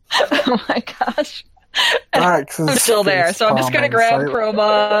 guys. Oh my gosh. Dax I'm is still there, so I'm just gonna grab palming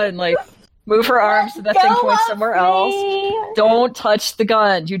Chroma and move her arms so that thing Go points of somewhere me. else. Don't touch the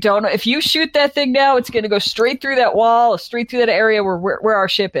gun. You don't. If you shoot that thing now, it's gonna go straight through that wall, straight through that area where our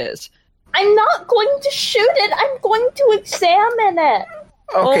ship is. I'm not going to shoot it. I'm going to examine it.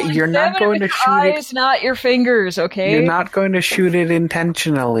 Okay, Well, you're not examine going with to your shoot it. eyes, not your fingers. Okay. You're not going to shoot it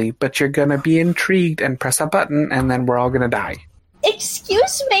intentionally, but you're going to be intrigued and press a button, and then we're all going to die.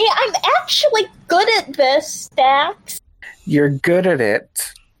 Excuse me, I'm actually good at this, Dax. You're good at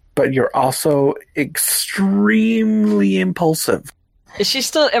it, but you're also extremely impulsive. Is she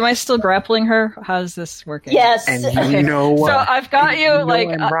still? Am I still grappling her? How's this working? Yes. And you Okay, know what? so I've got you like.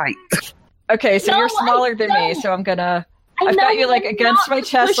 I'm right. Okay, so No, you're smaller than me, know. so I'm gonna. I I've know got you like when against not my to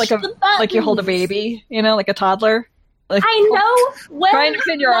chest, push like the you hold a buttons. baby, like a toddler. Like, I know when Trying to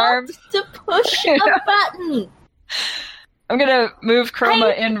pin your not arms. to push a button. I'm gonna move Chroma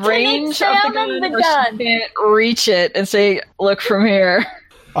I in can range of the examine gun, the where gun. she can't reach it, and say, "Look from here."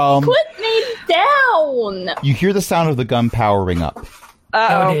 Put me down. You hear the sound of the gun powering up. Oh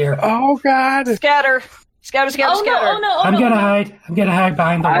Uh dear. Oh God! Scatter, scatter, scatter, Oh no! scatter. Oh no! Oh I'm no! gonna hide. I'm gonna hide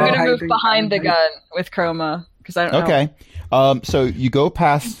behind the I'm wall. gonna move hiding, behind the I'm gun with Chroma because I don't know. Okay. So you go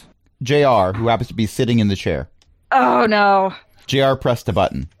past JR, who happens to be sitting in the chair. Oh no! JR pressed a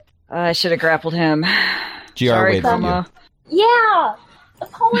button. I should have grappled him. JR Sorry, waves at you. Chroma. Yeah.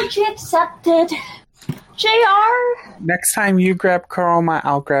 Apology accepted. JR. Next time you grab Chroma,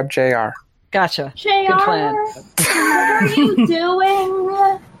 I'll grab JR. Gotcha. JR. Good plan. What are you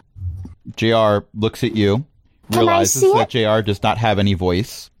doing? JR looks at you, Can I realizes see that JR does not have any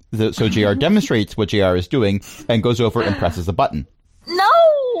voice. So JR demonstrates what JR is doing and goes over and presses a button. No!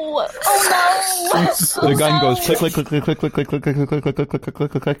 Oh no! The gun goes no. click, click, click, click, click, click, click, click, click, click, click, click, click,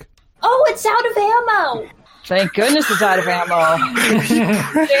 click, click, click. Oh, it's out of ammo. Thank goodness it's out of ammo.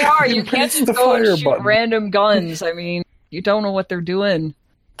 They are. You can't Press just the go and fire shoot button. random guns. I mean, you don't know what they're doing.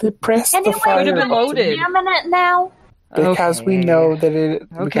 They press Anyway, the fire Could have been button loaded. examine it now. because we Okay. know that it.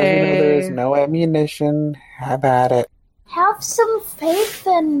 Because we know there is Okay. no ammunition. Have at it. Have some faith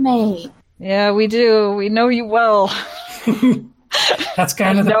in me. Yeah, we do. We know you well. That's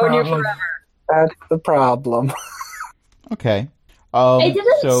kind of the Known you problem. forever. That's the problem. Okay. I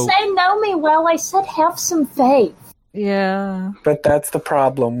didn't so say know me well. I said have some faith. Yeah. But that's the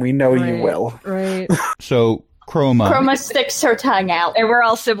problem. We know you Right. will. Right. so Chroma. Chroma sticks her tongue out. And we're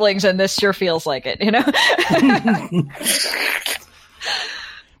all siblings, and this sure feels like it, you know?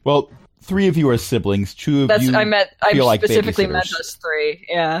 Well, 3 of you are siblings. 2 of That's you I feel like specifically meant babysitters. us 3.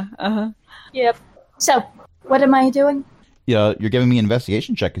 Yeah. Uh-huh. Yep. So, what am I doing? Yeah, you're giving me an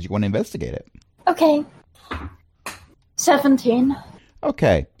investigation check because you want to investigate it. Okay. 17.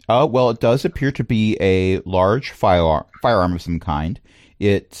 Okay. Well, it does appear to be a large firearm of some kind.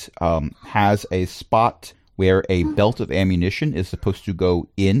 It has a spot where a belt of ammunition is supposed to go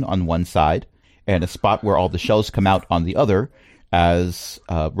in on one side, and a spot where all the shells come out on the other, as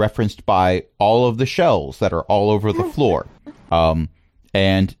referenced by all of the shells that are all over the floor.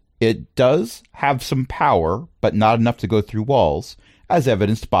 And it does have some power, but not enough to go through walls, as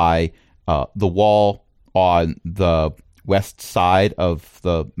evidenced by the wall on the west side of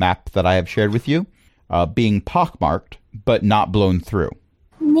the map that I have shared with you, being pockmarked, but not blown through.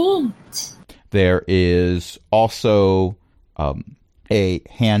 Neat. There is also a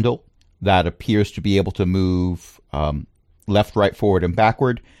handle that appears to be able to move left, right, forward, and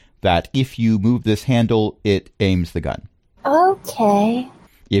backward, that if you move this handle, it aims the gun. Okay.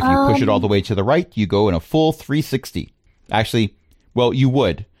 If you push it all the way to the right, you go in a full 360. Actually, well, you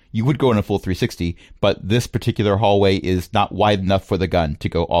would. You would go in a full 360, but this particular hallway is not wide enough for the gun to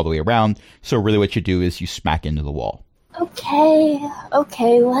go all the way around, so really what you do is you smack into the wall.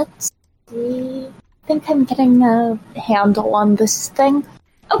 Okay, let's see. I think I'm getting a handle on this thing.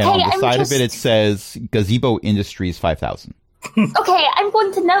 Okay, And on the I'm side just... of it, it says Gazebo Industries 5000. Okay, I'm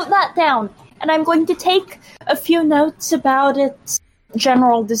going to note that down, and I'm going to take a few notes about its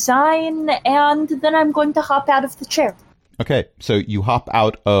general design, and then I'm going to hop out of the chair. Okay, so you hop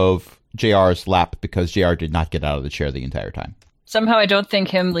out of JR's lap because JR did not get out of the chair the entire time. Somehow I don't think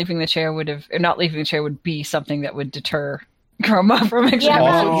him leaving the chair would have, or not leaving the chair would be something that would deter Chroma from actually Yeah,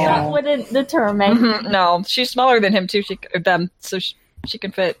 Also- that wouldn't deter me. Mhm, no, she's smaller than him too. So she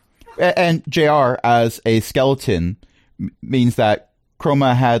can fit. And JR, as a skeleton, means that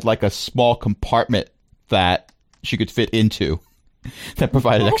Chroma had like a small compartment that she could fit into that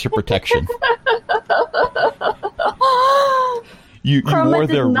provided extra protection. You Chroma wore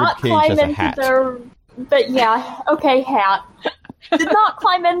did their not ribcage climb as a into hat. their... But yeah, okay, hat. Did not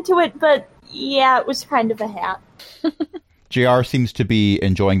climb into it, but yeah, it was kind of a hat. JR seems to be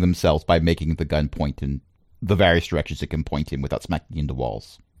enjoying themselves by making the gun point in the various directions it can point in without smacking into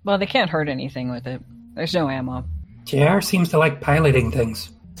walls. Well, they can't hurt anything with it. There's no ammo. JR seems to like piloting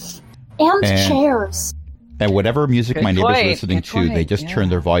things. And And- chairs. And whatever music Good my neighbors point, are listening good to, they point, just yeah. turn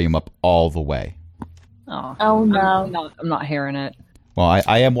their volume up all the way. Oh, Oh no. I'm not hearing it. Well,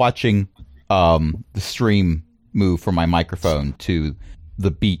 I am watching the stream move from my microphone to the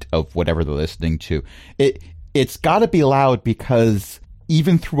beat of whatever they're listening to. It's got to be loud because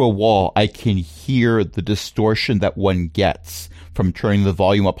even through a wall, I can hear the distortion that one gets from turning the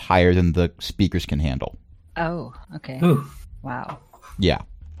volume up higher than the speakers can handle. Oh, okay. Ooh. Wow. Yeah.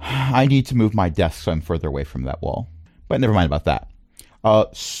 I need to move my desk so I'm further away from that wall. But never mind about that.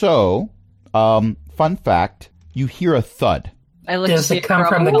 Fun fact, you hear a thud. I look Does to see it come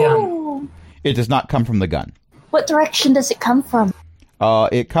from the Chroma. gun? Ooh. It does not come from the gun. What direction does it come from?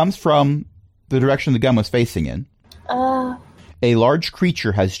 It comes from the direction the gun was facing in. A large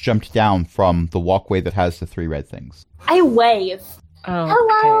creature has jumped down from the walkway that has the 3 red things. I wave. Oh,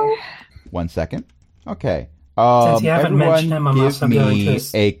 Hello. okay. 1 second. Okay. Since you haven't Everyone mentioned him, I'm give also going me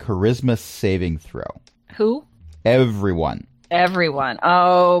to... a charisma saving throw. Who? Everyone. Everyone.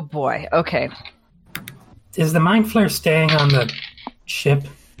 Oh boy. Okay. Is the Mind Flare staying on the ship?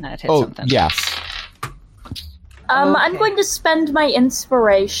 That hit Oh, something. yes. I'm Okay. going to spend my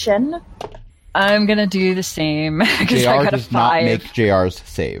inspiration. I'm gonna do the same because I JR got a does not 5. make JR's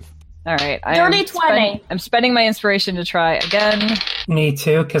save. All right. Dirty 20. I'm spending my inspiration to try again. Me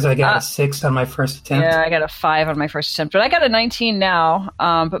too, because I got a 6 on my first attempt. Yeah, I got a 5 on my first attempt, but I got a 19 now.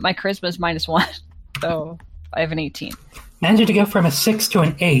 But my charisma is -1, so I have an 18. Managed to go from a 6 to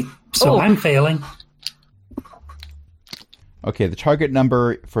an 8, so Oh. I'm failing. Okay, the target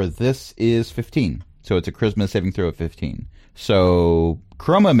number for this is 15. So it's a charisma saving throw of 15. So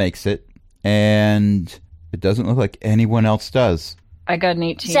Chroma makes it, and it doesn't look like anyone else does. I got an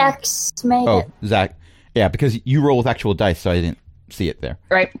 18. Zach's made Oh, it. Zach. Yeah, because you roll with actual dice, so I didn't see it there.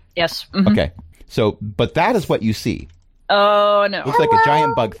 Right. Yes. Mhm. Okay. So, but that is what you see. Oh no. Looks like a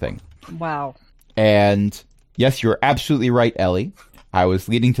giant bug thing. Wow. And yes, you're absolutely right, Ellie. I was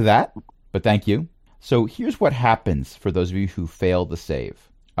leading to that, but thank you. So here's what happens for those of you who fail the save.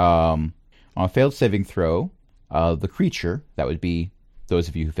 On a failed saving throw, the creature, that would be those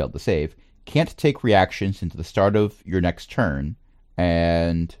of you who failed the save, can't take reactions until the start of your next turn,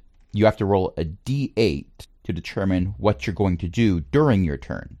 and you have to roll a d8 to determine what you're going to do during your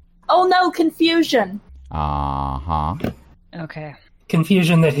turn. Oh no, confusion. Uh-huh. Okay.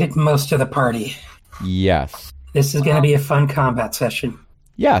 Confusion that hit most of the party. Yes. This is going to be a fun combat session.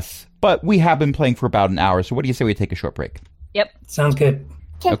 Yes, but we have been playing for about an hour, so what do you say we take a short break? Yep. Sounds good.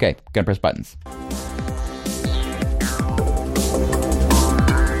 Okay, gonna press buttons.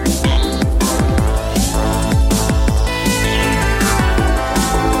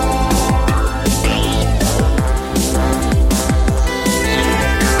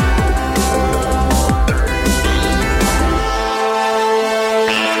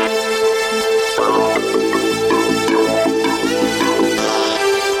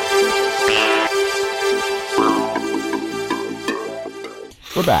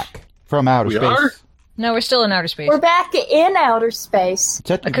 We're back from outer We space. are? No, we're still in outer space. We're back in outer space. It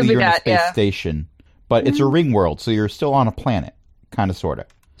could Technically, be you're in a that, space yeah. station, but it's a ring world, so you're still on a planet, kind of, sort of.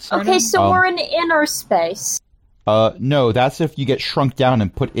 Sort Okay, of. so we're in inner space. No, that's if you get shrunk down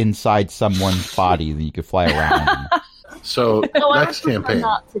and put inside someone's body, then you could fly around. So No, I next prefer campaign.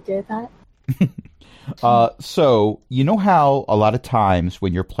 not to do that. So, you know how a lot of times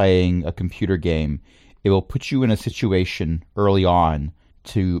when you're playing a computer game, it will put you in a situation early on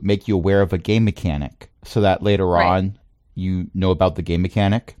to make you aware of a game mechanic so that later Right. on you know about the game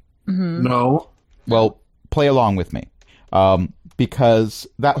mechanic? No. Well, play along with me. Because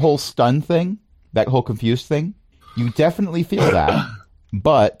that whole stun thing, that whole confused thing, you definitely feel that,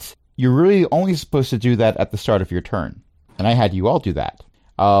 but you're really only supposed to do that at the start of your turn. And I had you all do that.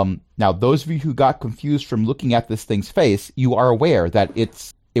 Now, those of you who got confused from looking at this thing's face, you are aware that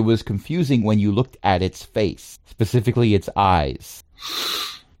it was confusing when you looked at its face, specifically its eyes.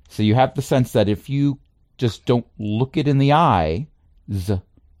 So you have the sense that if you just don't look it in the eye,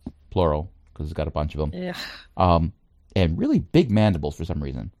 plural, because it's got a bunch of them, Ugh. and really big mandibles for some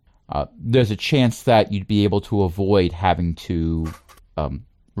reason, there's a chance that you'd be able to avoid having to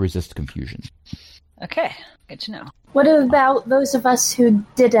resist confusion. Okay. Good to know. What about those of us who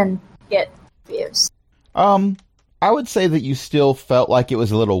didn't get confused? I would say that you still felt like it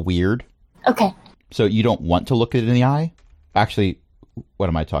was a little weird, Okay. so you don't want to look it in the eye. Actually, what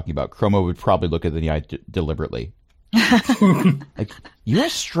am I talking about? Chroma would probably look it in the eye deliberately. Like, you're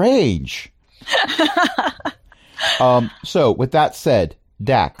strange. So, with that said,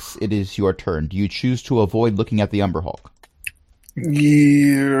 Dax, it is your turn. Do you choose to avoid looking at the Umber Hulk?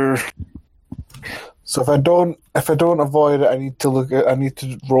 Yeah. So if I don't avoid it, I need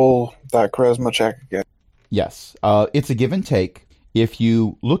to roll that charisma check again. Yes. It's a give and take. If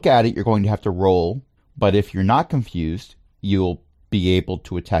you look at it, you're going to have to roll, but if you're not confused, you'll be able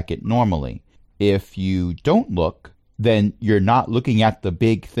to attack it normally. If you don't look, then you're not looking at the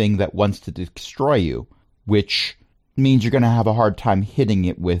big thing that wants to destroy you, which means you're going to have a hard time hitting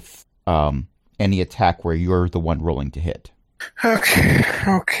it with any attack where you're the one rolling to hit.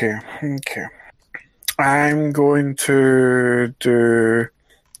 Okay. I'm going to do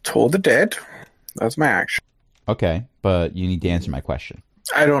Toll the Dead. That's my action. Okay, but you need to answer my question.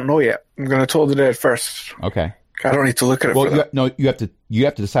 I don't know yet. I'm going to Toll the Dead first. Okay. I don't need to look at it for that. You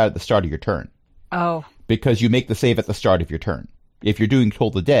have to decide at the start of your turn. Oh. Because you make the save at the start of your turn. If you're doing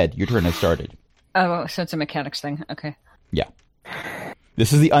Toll the Dead, your turn has started. Oh, so it's a mechanics thing. Okay. Yeah.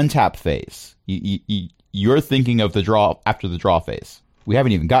 This is the untap phase. You're thinking of the draw after the draw phase. We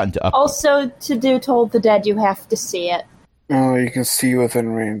haven't even gotten to up. Also, to do Toll the Dead, you have to see it. Oh, you can see within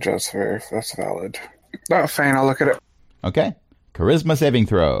range. That's valid. Oh, fine. I'll look at it. Okay. Charisma saving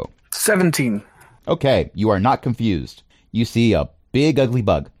throw. 17. Okay, you are not confused. You see a big ugly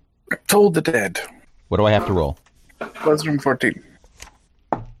bug. Toll the Dead. What do I have to roll? Wisdom 14.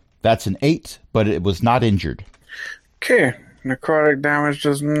 That's an 8, but it was not injured. Okay. Necrotic damage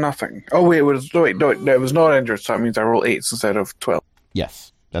does nothing. Oh, wait, it was not injured, so that means I roll 8s instead of 12.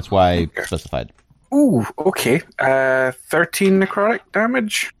 Yes, that's why I specified. Ooh, okay. 13 necrotic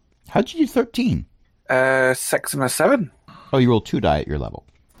damage. How'd you do 13? 6 and a 7. Oh, you rolled 2 die at your level.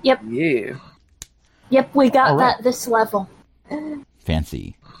 Yep. Yeah. Yep, we got All right. that this level.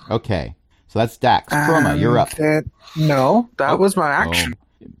 Fancy. Okay, so that's Dax. Chroma, you're up. No, that was my action.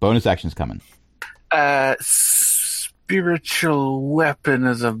 Oh, bonus action's coming. Spiritual weapon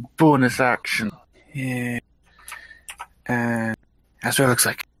is a bonus action. Yeah. That's what it looks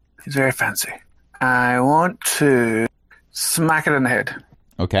like. It's very fancy. I want to smack it in the head.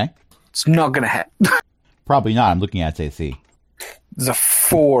 Okay. It's not going to hit. Probably not. I'm looking at its AC. It's a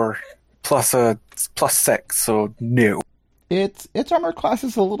 4 plus 6, so no. Its armor class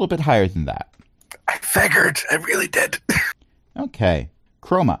is a little bit higher than that. I figured. I really did. Okay.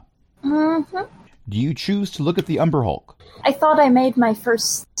 Chroma, Mm-hmm. do you choose to look at the Umber Hulk? I thought I made my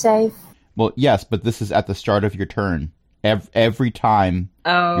first save. Well, yes, but this is at the start of your turn. Every time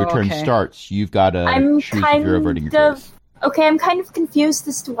your turn starts, you've got to choose if you're averting your face. Okay, I'm kind of confused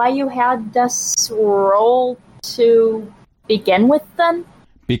as to why you had us roll to begin with, then.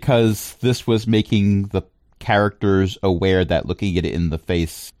 Because this was making the characters aware that looking at it in the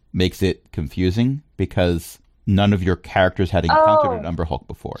face makes it confusing, because none of your characters had encountered an Umber Hulk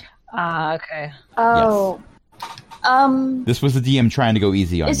before. Okay. Oh. Yes. This was the DM trying to go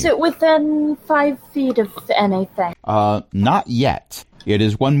easy on you. Is it within 5 feet of anything? Not yet. It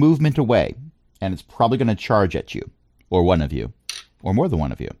is 1 movement away, and it's probably going to charge at you. Or one of you. Or more than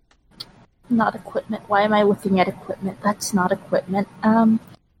one of you. Not equipment. Why am I looking at equipment? That's not equipment.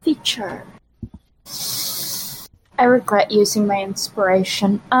 Feature. I regret using my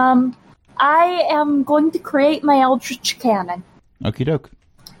inspiration. I am going to create my Eldritch Cannon. Okie doke.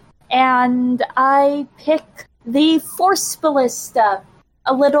 And I pick the Force Ballista.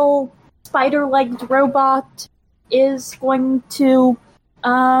 A little spider-legged robot is going to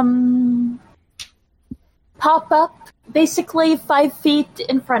pop up basically 5 feet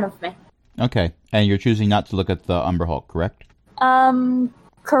in front of me. Okay. And you're choosing not to look at the Umber Hulk, correct?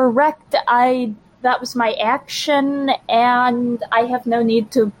 Correct. That was my action, and I have no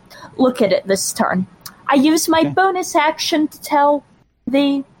need to look at it this turn. I use my bonus action to tell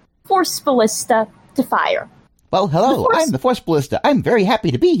the Force Ballista to fire. Well, hello. I'm the Force Ballista. I'm very happy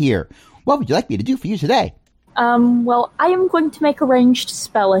to be here. What would you like me to do for you today? Well, I am going to make a ranged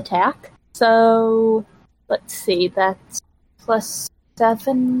spell attack. So, let's see, that's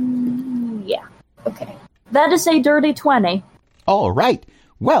 +7. Yeah, okay. That is a dirty 20. All right.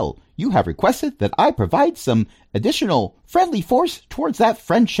 Well, you have requested that I provide some additional friendly force towards that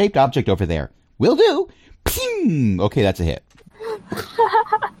friend-shaped object over there. Will do. Ping! Okay, that's a hit.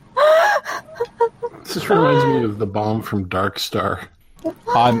 This just reminds me of the bomb from Dark Star.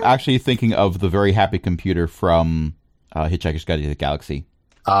 I'm actually thinking of the very happy computer from Hitchhiker's Guide to the Galaxy.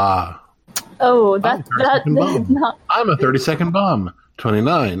 Ah. Oh, that not... I'm a 30-second bomb.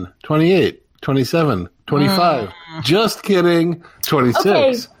 29, 28, 27, 25. Just kidding. 26,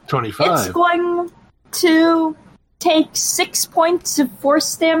 Okay, 25. It's going to take 6 points of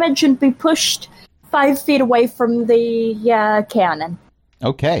force damage and be pushed 5 feet away from the cannon.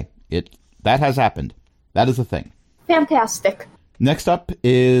 Okay, that has happened. That is a thing. Fantastic. Next up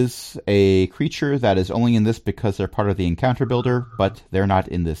is a creature that is only in this because they're part of the encounter builder, but they're not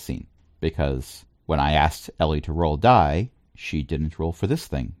in this scene. Because when I asked Ellie to roll die, she didn't roll for this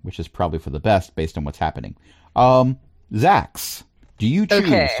thing, which is probably for the best based on what's happening. Zax, do you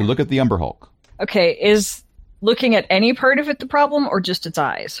choose to look at the Umber Hulk? Okay, is looking at any part of it the problem, or just its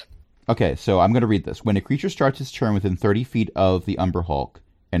eyes? Okay, so I'm going to read this. When a creature starts its turn within 30 feet of the Umber Hulk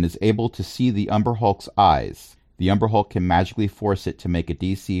and is able to see the Umber Hulk's eyes, the Umber Hulk can magically force it to make a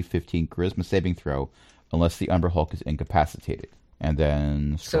DC 15 Charisma saving throw unless the Umber Hulk is incapacitated. And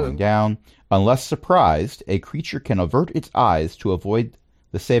then scrolling down. Unless surprised, a creature can avert its eyes to avoid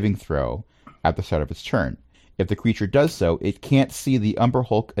the saving throw at the start of its turn. If the creature does so, it can't see the Umber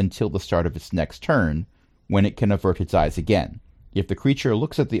Hulk until the start of its next turn, when it can avert its eyes again. If the creature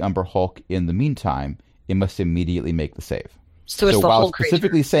looks at the Umber Hulk in the meantime, it must immediately make the save. So it's the while whole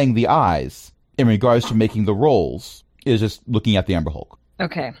specifically creature. saying the eyes, in regards to making the rolls, is just looking at the Umber Hulk.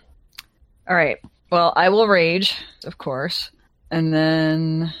 Okay. All right. Well, I will rage, of course. And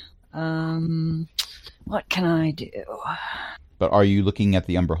then, what can I do? But are you looking at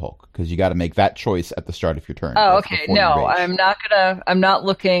the Umber Hulk? Because you got to make that choice at the start of your turn. Oh, That's okay. before you No, rage. I'm not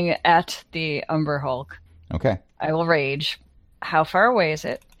looking at the Umber Hulk. Okay. I will rage. How far away is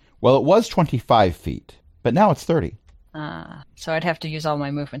it? Well, it was 25 feet, but now it's 30. So I'd have to use all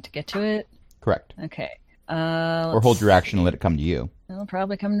my movement to get to it? Correct. Okay. Or hold your action and let it come to you. It'll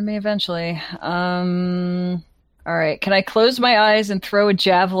probably come to me eventually. All right. Can I close my eyes and throw a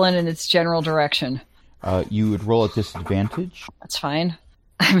javelin in its general direction? You would roll at disadvantage. That's fine.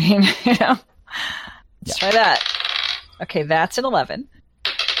 I mean, let's try that. Okay, that's an 11.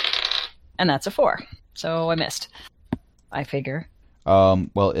 And that's a 4. So I missed. I figure.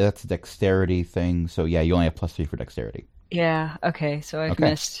 Well, that's a dexterity thing, so yeah, you only have +3 for dexterity. Yeah, okay, so I've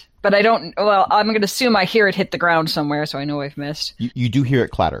missed. But I don't... Well, I'm going to assume I hear it hit the ground somewhere, so I know I've missed. You do hear it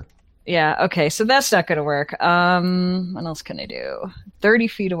clatter. Yeah, okay, so that's not going to work. What else can I do? 30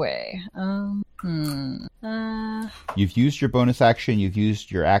 feet away. You've used your bonus action, you've used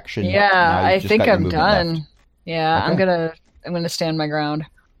your action. Yeah, now you've I just think got your I'm movement done. left. Yeah, Okay. I'm gonna stand my ground.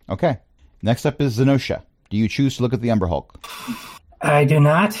 Okay. Next up is Zenosha. Do you choose to look at the Umber Hulk? I do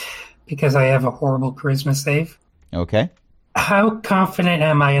not, because I have a horrible charisma save. Okay. How confident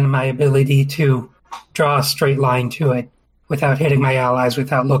am I in my ability to draw a straight line to it without hitting my allies,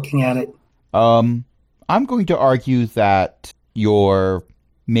 without looking at it? I'm going to argue that you're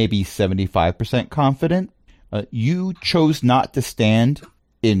maybe 75% confident. You chose not to stand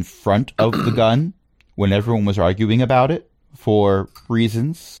in front of the gun when everyone was arguing about it for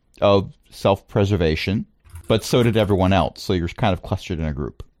reasons of self-preservation, but so did everyone else, so you're kind of clustered in a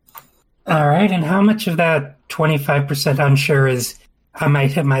group. All right, and how much of that 25% unsure is I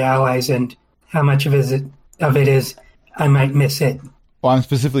might hit my allies, and how much of it is I might miss it? Well, I'm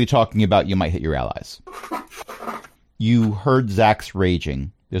specifically talking about you might hit your allies. You heard Zax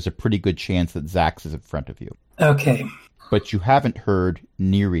raging. There's a pretty good chance that Zax is in front of you. Okay. But you haven't heard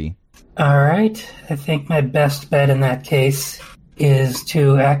Neri. All right, I think my best bet in that case is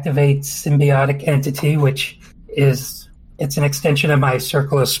to activate Symbiotic Entity, which is... It's an extension of my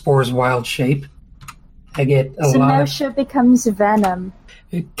Circle of Spores wild shape. I get a lot of... Zenosha becomes Venom.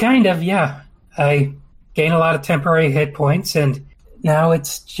 Kind of, yeah. I gain a lot of temporary hit points, and now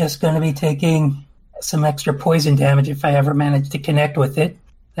it's just going to be taking some extra poison damage if I ever manage to connect with it.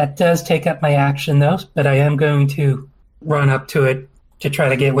 That does take up my action, though, but I am going to run up to it to try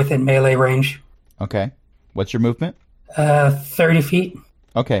to get within melee range. Okay. What's your movement? 30 feet,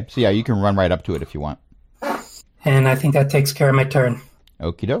 Okay, so yeah, you can run right up to it if you want. and I think that takes care of my turn.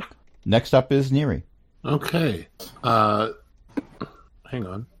 Okie doke. Next up is Neri. Okay. Hang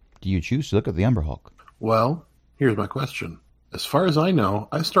on. Do you choose to look at the Umber Hulk? Well, here's my question. As far as I know,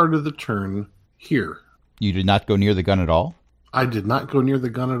 I started the turn here. You did not go near the gun at all? I did not go near the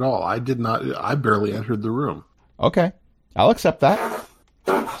gun at all. I barely entered the room. Okay. I'll accept that.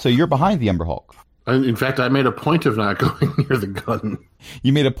 So you're behind the Umber Hulk. In fact, I made a point of not going near the gun.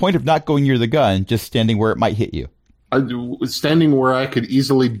 You made a point of not going near the gun, just standing where it might hit you. I was standing where I could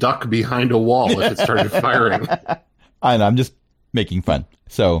easily duck behind a wall if it started firing. I know, I'm just making fun.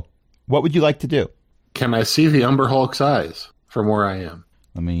 So, what would you like to do? Can I see the Umber Hulk's eyes from where I am?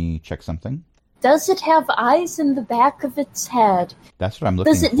 Let me check something. Does it have eyes in the back of its head? That's what I'm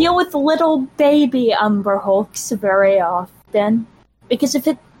looking Does it for. deal with little baby Umber Hulks very often? Because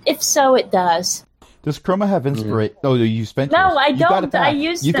if so, it does. Does Chroma have inspiration? Oh, you spent No, yours. I You got don't. it back. I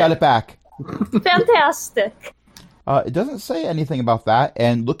used You got it. it back. Fantastic. It doesn't say anything about that,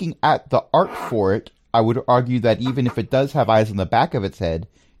 and looking at the art for it, I would argue that even if it does have eyes on the back of its head,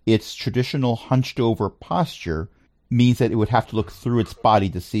 its traditional hunched-over posture means that it would have to look through its body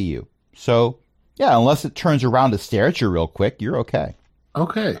to see you. So, yeah, unless it turns around to stare at you real quick, you're okay.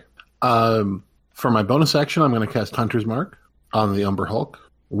 Okay. For my bonus action, I'm going to cast Hunter's Mark on the Umber Hulk.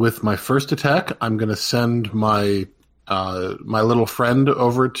 With my first attack, I'm going to send my my little friend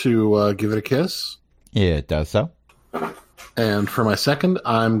over to give it a kiss. It does so. And for my second,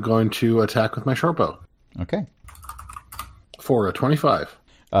 I'm going to attack with my short bow Okay. for a 25.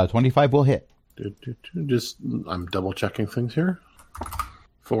 25 will hit. I'm double checking things here.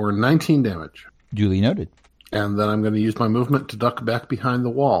 For 19 damage. Duly noted. And then I'm going to use my movement to duck back behind the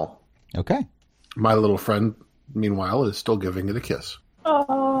wall. Okay. My little friend, meanwhile, is still giving it a kiss.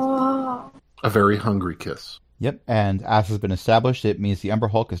 Oh. A very hungry kiss. Yep, and as has been established, it means the Umber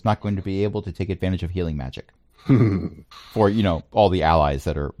Hulk is not going to be able to take advantage of healing magic. For, all the allies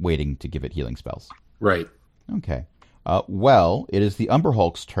that are waiting to give it healing spells. Right. Okay. Well, it is the Umber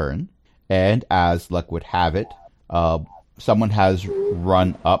Hulk's turn, and as luck would have it, someone has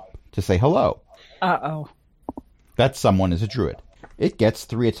run up to say hello. Uh-oh. That someone is a druid. It gets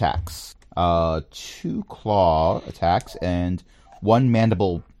 3 attacks. 2 claw attacks and 1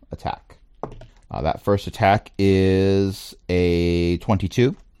 mandible attack. That first attack is a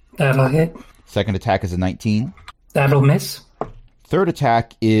 22. That'll hit. Second attack is a 19. That'll miss. Third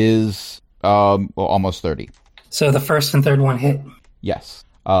attack is almost 30. So the first and third one hit. Yes.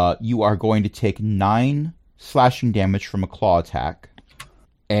 You are going to take 9 slashing damage from a claw attack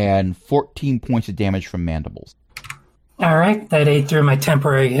and 14 points of damage from mandibles. All right, that ate through my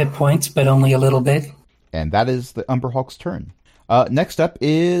temporary hit points, but only a little bit. And that is the Umber Hulk's turn. Next up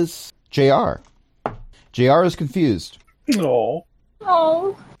is JR. JR is confused. No.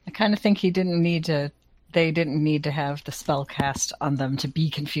 Oh. I kind of think they didn't need to have the spell cast on them to be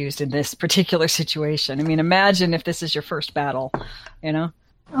confused in this particular situation. I mean, imagine if this is your first battle,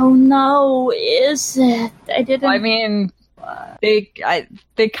 Oh no, is it? I didn't. I mean, they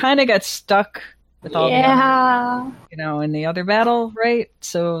kind of got stuck with all the in the other battle, right?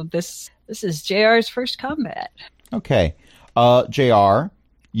 So this is JR's first combat. Okay. JR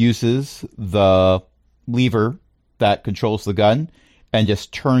uses the lever that controls the gun and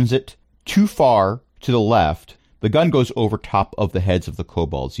just turns it too far to the left. The gun goes over top of the heads of the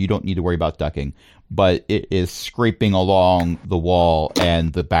kobolds. You don't need to worry about ducking, but it is scraping along the wall,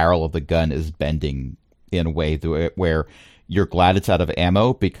 and the barrel of the gun is bending in a way where you're glad it's out of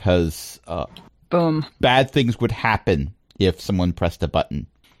ammo, because boom, bad things would happen if someone pressed a button.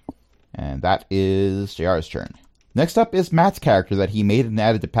 And that is JR's turn. Next up is Matt's character that he made and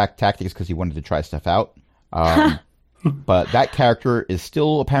added to Pack Tactics because he wanted to try stuff out. But that character is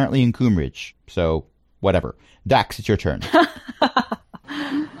still apparently in Coomridge, so whatever. Dax, it's your turn.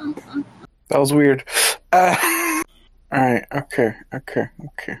 That was weird. All right. Okay.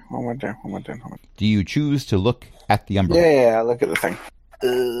 One more down. Do you choose to look at the Umber? Yeah, look at the thing.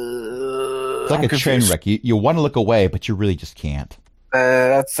 It's like a train wreck. You want to look away, but you really just can't.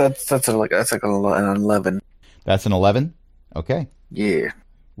 That's like an 11. That's an 11? Okay. Yeah.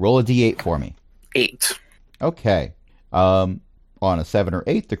 Roll a d8 for me. 8. Okay. On a 7 or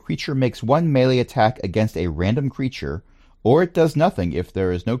 8, the creature makes 1 melee attack against a random creature, or it does nothing if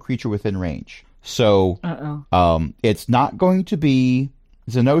there is no creature within range. So, it's not going to be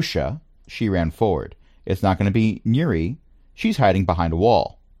Zenosha. She ran forward. It's not going to be Nuri. She's hiding behind a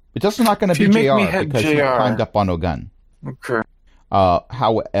wall. It's also not going to be JR because she climbed up on a gun. Okay.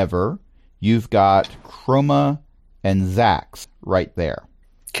 However, you've got Chroma and Zax right there.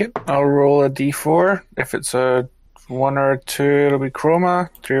 Okay, I'll roll a d4. If it's a 1 or a 2, it'll be Chroma.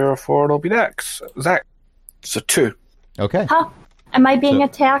 3 or 4, it'll be Zax. It's a 2. Okay. Huh? Am I being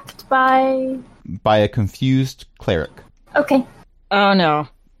attacked by a confused cleric? Okay. Oh no.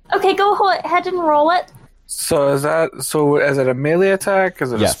 Okay, go ahead and roll it. So is it a melee attack?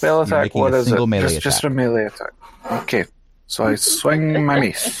 Is it a spell attack? What is it? Just a melee attack. Okay. So I swing my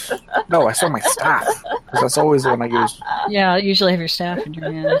mace. No, I swing my staff. Because that's always the one I use. Yeah, I usually have your staff in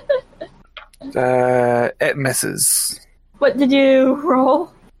your hand. It misses. What did you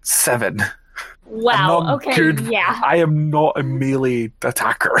roll? 7. Wow, okay, yeah. I am not a melee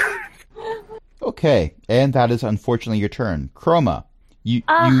attacker. Okay, and that is unfortunately your turn. Chroma, you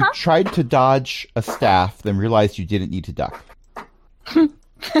tried to dodge a staff, then realized you didn't need to duck. Do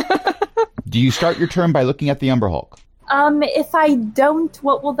you start your turn by looking at the Umber Hulk? If I don't,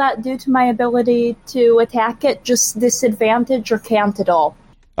 what will that do to my ability to attack it? Just disadvantage or can't at all?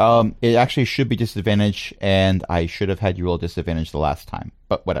 It actually should be disadvantage, and I should have had you roll disadvantage the last time,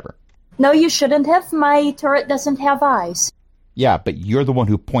 but whatever. No, you shouldn't have. My turret doesn't have eyes. Yeah, but you're the one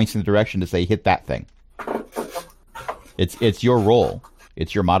who points in the direction to say, hit that thing. It's your roll.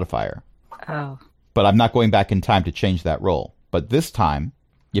 It's your modifier. Oh. But I'm not going back in time to change that roll. But this time,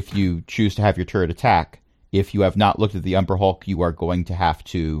 if you choose to have your turret attack, if you have not looked at the Umber Hulk, you are going to have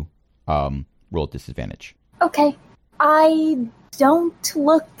to roll disadvantage. Okay. I don't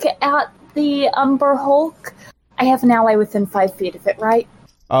look at the Umber Hulk. I have an ally within 5 feet of it, right?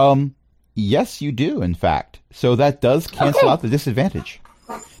 Yes, you do, in fact. So that does cancel out the disadvantage.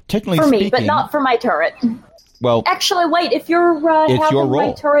 Technically for speaking, me, but not for my turret. Well, actually, wait. If you're it's having your roll.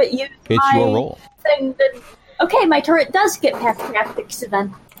 My turret use it's my your roll. Thing, then okay, my turret does get Pack Tactics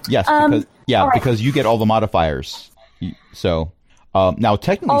then. Yes, Yeah, All right. because you get all the modifiers. So, now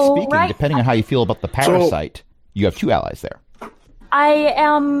technically All speaking, right. depending on how you feel about the parasite, you have 2 allies there. I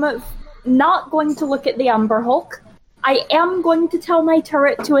am not going to look at the Umber Hulk. I am going to tell my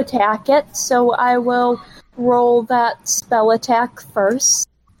turret to attack it, so I will roll that spell attack first.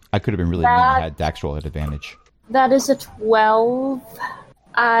 I could have been really mean and had Dax roll at advantage. That is a 12.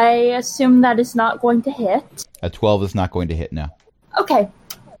 I assume that is not going to hit. A 12 is not going to hit now. Okay.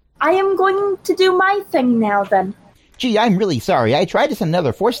 I am going to do my thing now, then. Gee, I'm really sorry. I tried to send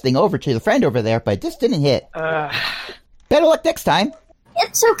another force thing over to the friend over there, but it just didn't hit. Better luck next time.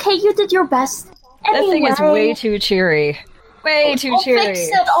 It's okay, you did your best. That thing is Anyway, way too cheery. Way too I'll cheery.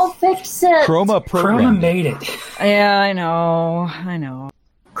 I'll fix it. Chroma Chroma program. made it. Yeah, I know.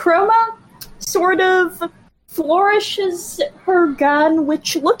 Chroma sort of flourishes her gun,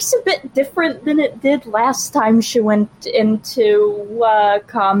 which looks a bit different than it did last time she went into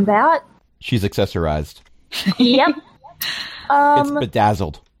combat. She's accessorized. Yep. It's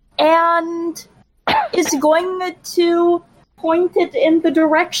bedazzled. And is going to point it in the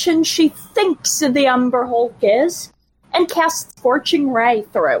direction she thinks the Umber Hulk is, and cast Scorching Ray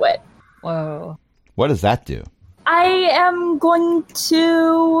through it. Whoa. What does that do? I am going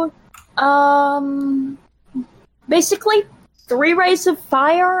to, basically, 3 rays of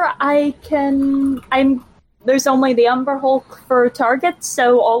fire. There's only the Umber Hulk for targets,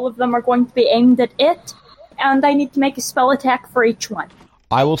 so all of them are going to be aimed at it, and I need to make a spell attack for each one.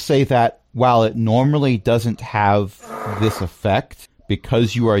 I will say that while it normally doesn't have this effect,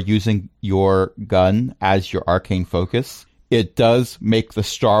 because you are using your gun as your arcane focus, it does make the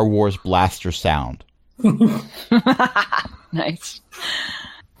Star Wars blaster sound. Nice.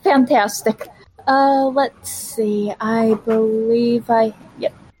 Fantastic. Let's see. I believe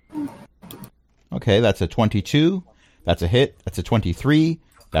Yep. Okay, that's a 22. That's a hit. That's a 23.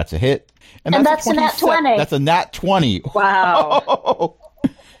 That's a hit. And that's a nat 20. That's a nat 20. Wow.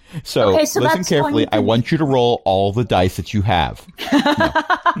 So, Okay, so listen that's carefully. going to- I want you to roll all the dice that you have.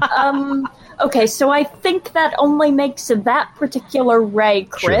 Okay, so I think that only makes that particular ray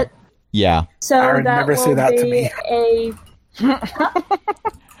crit. Sure. Yeah. So I would that never will say that to be me. a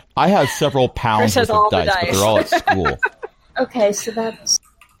I have several pounds Chris has worth all of the dice, but dice. they're all at school. okay. So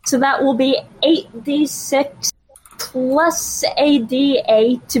that will be 8d6 plus a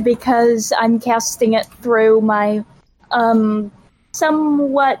d8 because I'm casting it through my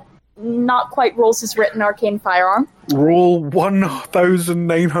somewhat not quite rules as written arcane firearm. Roll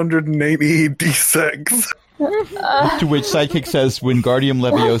 1,980 d6. To which Sidekick says, Wingardium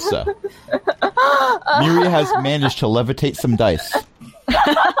Leviosa. Miri has managed to levitate some dice.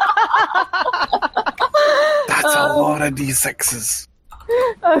 That's a lot of d6s.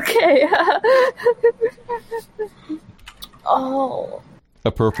 Okay. Oh.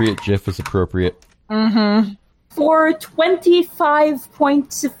 Appropriate GIF is appropriate. Mm-hmm. For 25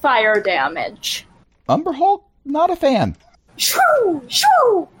 points of fire damage. Umber Hulk, not a fan. Shoo!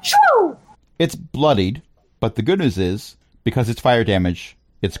 Shoo! Shoo! It's bloodied, but the good news is, because it's fire damage,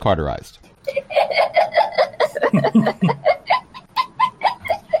 it's cauterized.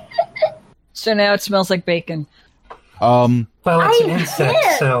 So now it smells like bacon. Well, it's an I insect,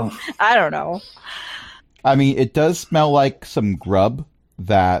 hit. so I don't know. I mean, it does smell like some grub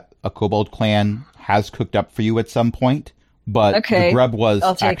that a Kobold clan has cooked up for you at some point, but Okay, the grub was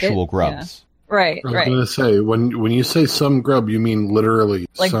I'll take actual it, grubs. Right, I was right. going to say, when you say some grub, you mean literally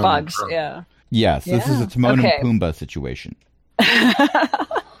Like some bugs, grub. yeah. Yes, this is a Timon Okay. and Pumbaa situation.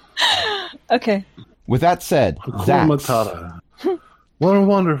 Okay. With that said, Hakuna Zax, Matata. What a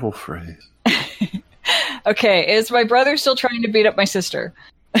wonderful phrase. Okay, is my brother still trying to beat up my sister?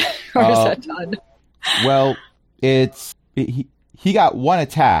 Or is that done? well, he got one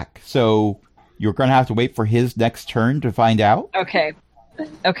attack, so you're going to have to wait for his next turn to find out. Okay.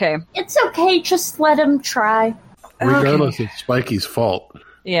 Okay. It's okay, just let him try. Regardless of Spikey's fault.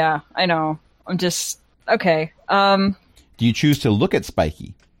 Yeah, I know. I'm just okay. Do you choose to look at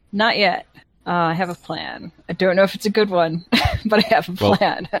Spiky? Not yet. I have a plan. I don't know if it's a good one, but I have a Well-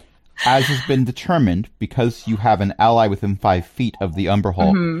 plan. As has been determined, because you have an ally within 5 feet of the Umber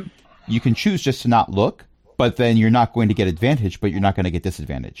Hulk, you can choose just to not look, but then you're not going to get advantage, but you're not going to get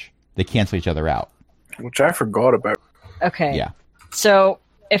disadvantage. They cancel each other out. Which I forgot about. Okay. Yeah. So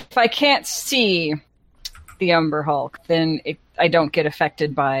if I can't see the Umber Hulk, then I don't get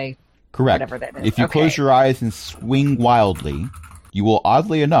affected by Correct. whatever that is. If you Okay. close your eyes and swing wildly, you will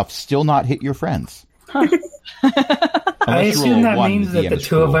oddly enough still not hit your friends. I Unless you roll assume a that 1, means that DM the is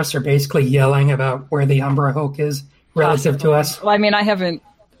two of cruel. us are basically yelling about where the Umbra Hulk is relative to us. Well, I mean, I haven't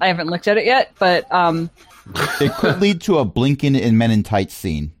looked at it yet, but It could lead to a Blinken in Men in Tights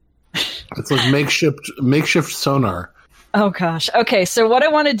scene. It's like makeshift sonar. Oh gosh. Okay, so what I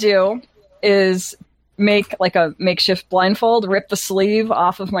want to do is make like a makeshift blindfold, rip the sleeve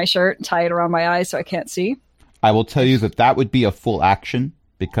off of my shirt and tie it around my eyes so I can't see. I will tell you that would be a full action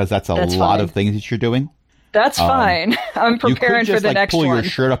because that's a lot fine. of things that you're doing. That's fine. I'm preparing you could just, for the next pull one. your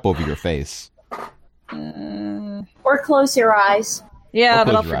shirt up over your face. Or close your eyes. Yeah, Or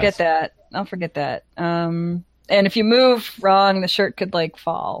but I'll close your forget eyes. that. I'll forget that. And if you move wrong, the shirt could like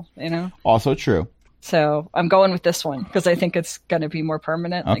fall, Also true. So I'm going with this one because I think it's going to be more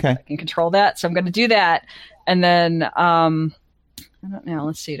permanent. Like, Okay. I can control that. So I'm going to do that. And then, I don't know.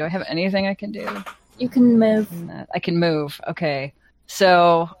 Let's see. Do I have anything I can do? You can move. I can move. Okay.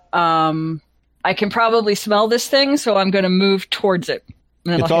 So, I can probably smell this thing. So I'm going to move towards it.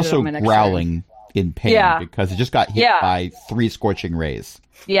 And then It's I'll hit it also on my next growling in pain Yeah. because it just got hit Yeah. by 3 scorching rays.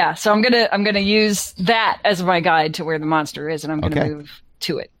 turn. Yeah. So I'm going to use that as my guide to where the monster is. And I'm going to Okay. move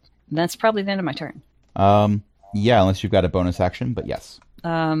to it. And that's probably the end of my turn. Yeah, unless you've got a bonus action, but yes.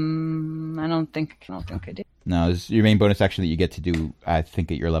 I don't think I do. No, your main bonus action that you get to do, I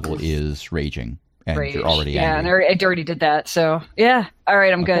think, at your level is raging, and Rage. you're already yeah, angry. and I already did that. So yeah, all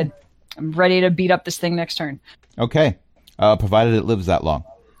right, I'm good. I'm ready to beat up this thing next turn. Okay, provided it lives that long,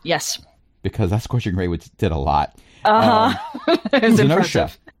 Yes. because that scorching ray did a lot. It's Zenosha,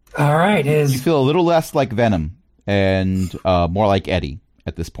 impressive. All right, you is feel a little less like Venom and more like Eddie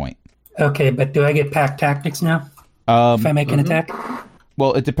at this point. okay, but do I get pack tactics now if I make an attack?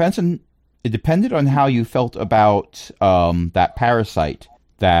 Well, it depended on how you felt about that parasite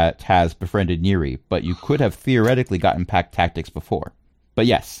that has befriended Neri, but you could have theoretically gotten pack tactics before. But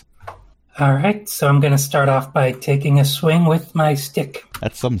yes, All right, so I'm going to start off by taking a swing with my stick.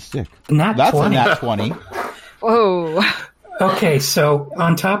 that's some stick. Nat That's 20. a nat 20. Whoa. Okay, so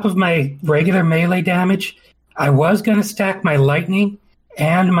on top of my regular melee damage, I was going to stack my lightning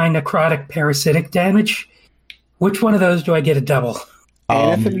and my necrotic parasitic damage. Which one of those do I get a double?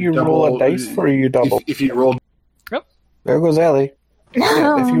 Anything you roll a dice for, you double. If you roll, There goes Ellie.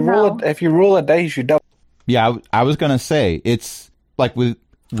 No, If you roll a dice, you double. Yeah, I was going to say, it's like with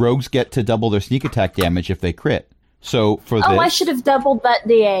rogues get to double their sneak attack damage if they crit. So for this, Oh, I should have doubled that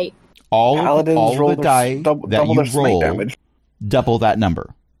D8. all Paladins roll the their die double that you their smite roll, damage. double that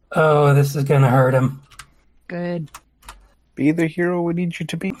number. Oh, this is going to hurt him. Good. Be the hero we need you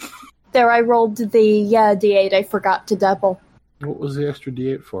to be. There, I rolled the D8 I forgot to double. what was the extra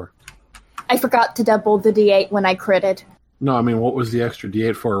D8 for? I forgot to double the D8 when I critted. No, I mean, what was the extra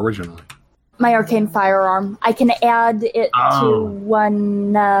D8 for originally? My arcane firearm. I can add it to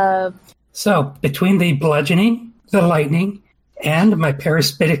one. So, between the bludgeoning, the lightning, and my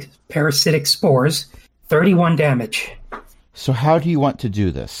parasitic spores, 31 damage. So how do you want to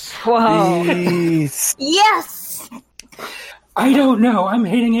do this? Whoa. Jeez. Yes! I don't know. I'm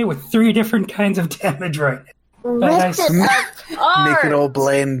hitting it with 3 different kinds of damage right now. Rip I it apart! Make it all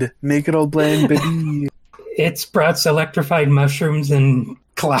blend. Make it all blend, baby. It sprouts electrified mushrooms and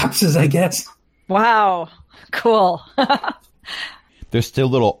collapses, I guess. Wow. Cool. There's still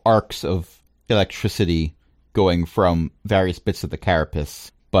little arcs of electricity going from various bits of the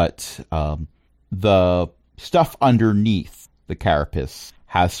carapace, but the stuff underneath the carapace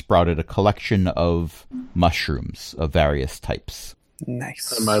has sprouted a collection of mushrooms of various types.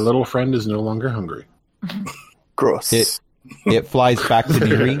 Nice. And my little friend is no longer hungry. Gross. It flies back to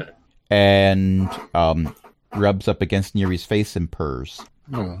Neri and rubs up against Neri's face and purrs.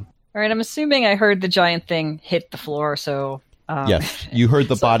 Oh. All right, I'm assuming I heard the giant thing hit the floor, so... Yes, you heard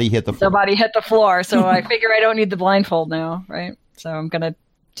the body hit the floor. The body hit the floor, so I figure I don't need the blindfold now, right? So I'm going to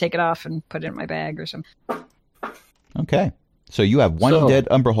take it off and put it in my bag or something. Okay. So you have one So- dead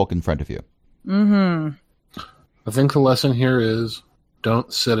Umber Hulk in front of you. Mm-hmm. I think the lesson here is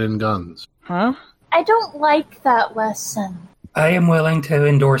don't sit in guns. Huh? I don't like that lesson. I am willing to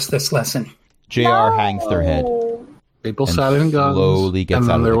endorse this lesson. JR hangs their head. No. People And sat in guns, slowly gets and out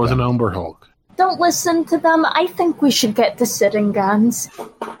then of there the was gun. an Umber Hulk. Don't listen to them. I think we should get to sitting guns.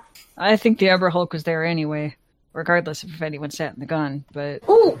 I think the Umber Hulk was there anyway, regardless of if anyone sat in the gun, but...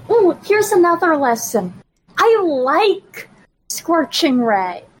 Ooh, here's another lesson. I like Scorching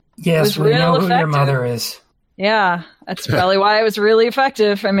Ray. Yes, was we real know who your effective. mother is. Yeah, that's probably why it was really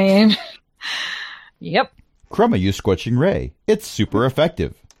effective. I mean... Yep. Chroma used Scorching Ray. It's super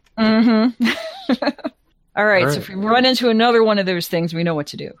effective. Mm-hmm. All right, All so right. if we run into another one of those things, we know what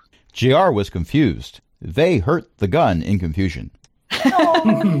to do. JR was confused. They hurt the gun in confusion.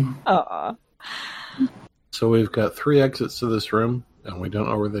 Aw. So we've got 3 exits to this room, and we don't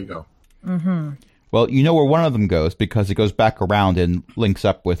know where they go. Mm-hmm. Well, you know where one of them goes because it goes back around and links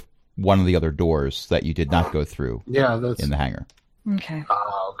up with one of the other doors that you did not go through Yeah, that's... in the hangar. Okay.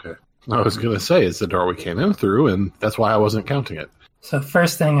 Ah, okay. I was going to say, it's the door we came in through, and that's why I wasn't counting it. So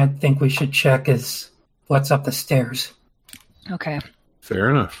first thing I think we should check is what's up the stairs. Okay. Fair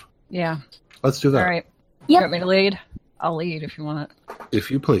enough. Yeah. Let's do that. All right. Yep. You want me to lead? I'll lead if you want it.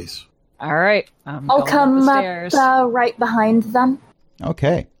 If you please. All right. I'll come up right behind them.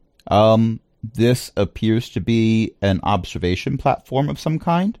 Okay. This appears to be an observation platform of some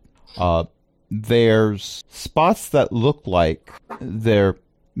kind. There's spots that look like there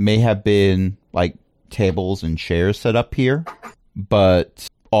may have been like tables and chairs set up here, but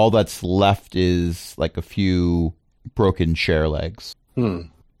all that's left is like a few broken chair legs.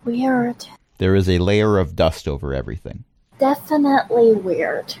 Weird. There is a layer of dust over everything. Definitely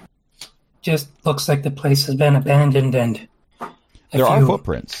weird. Just looks like the place has been abandoned and... There are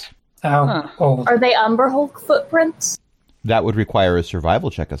footprints. How old? Are they Umber Hulk footprints? That would require a survival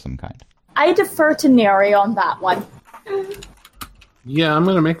check of some kind. I defer to Neri on that one. Yeah, I'm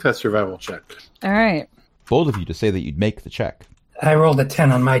going to make that survival check. All right. Bold of you to say that you'd make the check. I rolled a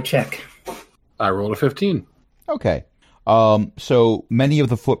 10 on my check. I rolled a 15. Okay. So many of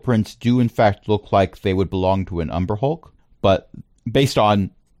the footprints do in fact look like they would belong to an Umber Hulk, but based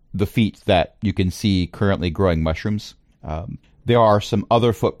on the feet that you can see currently growing mushrooms, there are some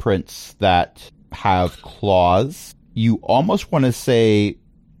other footprints that have claws. You almost want to say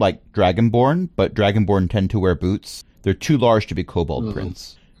like Dragonborn, but Dragonborn tend to wear boots. They're too large to be kobold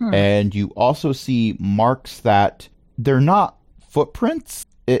prints. And you also see marks that they're not footprints.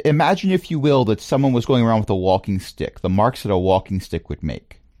 Imagine, if you will, that someone was going around with a walking stick, the marks that a walking stick would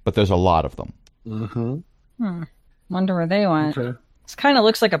make. But there's a lot of them. Wonder where they went. Okay. This kind of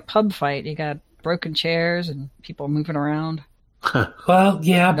looks like a pub fight. You got broken chairs and people moving around. Well,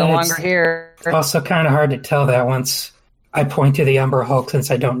 yeah, No but longer it's here. also kind of hard to tell that once I point to the Umber Hulk,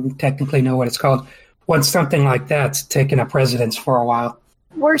 since I don't technically know what it's called. Once something like that's taken up residence for a while.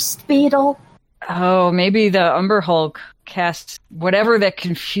 Worst beetle. Oh, maybe the Umber Hulk cast whatever that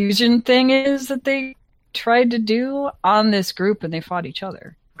confusion thing is that they tried to do on this group, and they fought each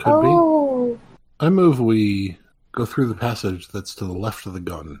other. Could be. Oh, I move we go through the passage that's to the left of the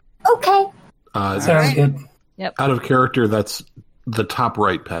gun. okay. Sounds good. Out of character, that's the top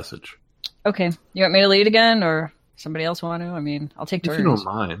right passage. Okay. You want me to lead again, or somebody else want to? I mean, I'll take If turns. you don't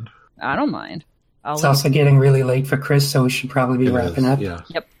mind. I don't mind. I'll It's lead. also getting really late for Chris, so we should probably be It wrapping is, up. Yeah.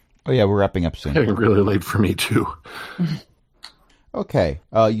 Oh yeah, we're wrapping up soon. Getting really late for me, too. Okay,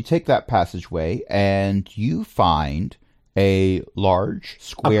 you take that passageway and you find a large A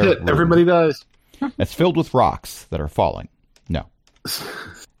square pit. room Everybody dies. that's filled with rocks that are falling. No.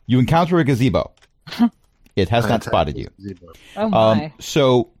 You encounter a gazebo. It has not spotted you. Oh my.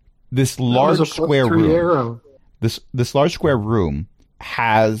 So this large square room, Arrow. this large square room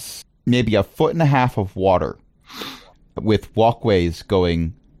has maybe 1.5 feet of water with walkways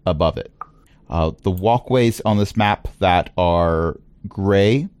going above it. The walkways on this map that are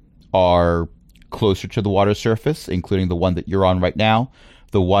gray are closer to the water surface, including the one that you're on right now.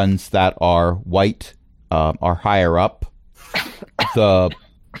 The ones that are white are higher up. The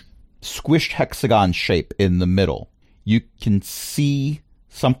squished hexagon shape in the middle, you can see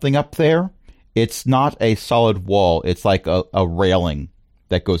something up there. It's not a solid wall. It's like a railing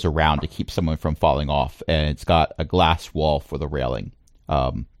that goes around to keep someone from falling off, and it's got a glass wall for the railing.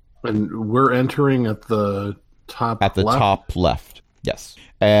 And we're entering at the top At the left? top left, yes.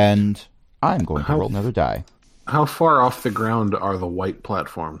 And I'm going to How- roll another die. How far off the ground are the white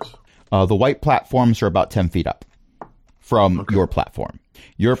platforms? The white platforms are about 10 feet up from your platform.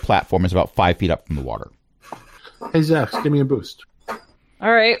 Your platform is about 5 feet up from the water. Hey, Zax, give me a boost.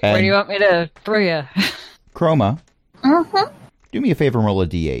 All right. Where do and- you want me to throw you? Chroma, Mm-hmm. do me a favor and roll a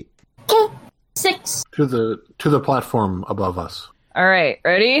d8. Okay. 6. To the platform above us. All right.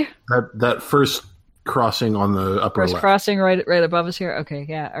 Ready? That first crossing on the upper First left. crossing right above us here. Okay.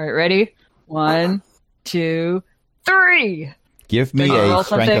 Yeah. All right. Ready? 1, 2, 3. Give me Do I roll a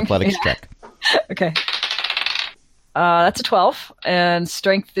strength something? athletics Yeah. check. Okay. That's a 12, and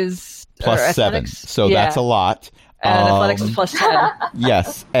strength is Plus or 7. athletics? So Yeah. that's a lot. And athletics is plus 10.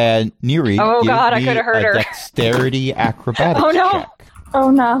 Yes. And Neri, Oh, give God, I me coulda hurt a her. dexterity acrobatics Oh, no. check. Oh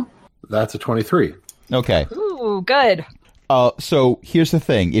no. That's a 23. Okay. Ooh, good. So here's the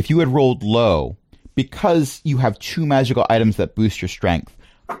thing. If you had rolled low, because you have 2 magical items that boost your strength,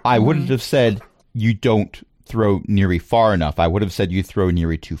 I wouldn't have said you don't throw Neri far enough. I would have said you throw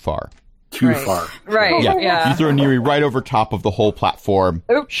Neri too far. Too Right. far. Right. Yeah. Yeah. You throw Neri right over top of the whole platform.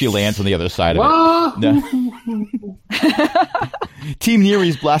 Oops. She lands on the other side of Ah! it. No. Team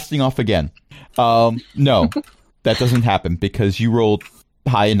Neri's blasting off again. No, that doesn't happen because you rolled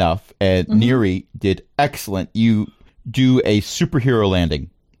high enough and Neri did excellent. You do a superhero landing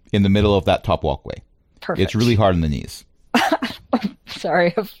in the middle of that top walkway. Perfect. It's really hard on the knees.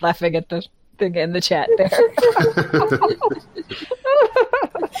 Sorry, I'm laughing at the thing in the chat there.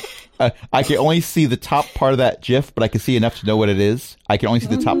 I can only see the top part of that GIF, but I can see enough to know what it is. I can only see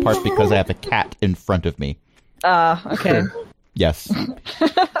the top part because I have a cat in front of me. Okay. Yes.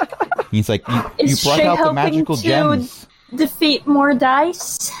 He's like, you Is brought she out the helping magical to gems. defeat more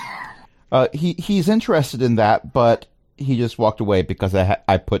dice? He's interested in that, but he just walked away because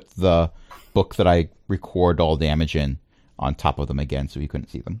I put the book that I record all damage in on top of them again, so he couldn't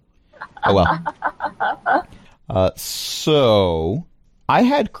see them. Oh well. So I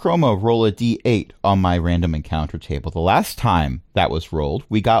had Chroma roll a d8 on my random encounter table. The last time that was rolled,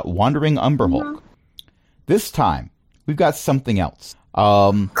 we got Wandering Umberhulk. This time, we've got something else.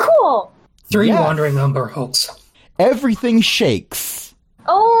 Cool. 3 Yes. Wandering Umberhulks. Everything shakes.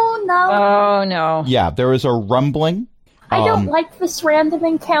 Oh no. Oh no. Yeah, there is a rumbling. I don't like this random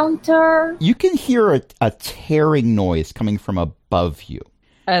encounter. You can hear a tearing noise coming from above you.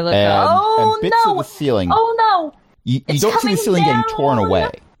 I look And, up. Oh, and bits no. of the ceiling. Oh no. You It's don't see the coming ceiling getting torn down.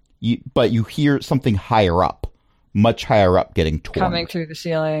 away, but you hear something higher up, much higher up, getting torn. Coming through the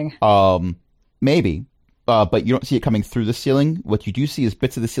ceiling. Maybe, but you don't see it coming through the ceiling. What you do see is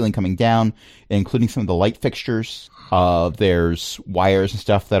bits of the ceiling coming down, including some of the light fixtures. There's wires and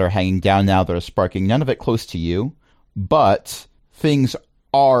stuff that are hanging down now that are sparking. None of it close to you, but things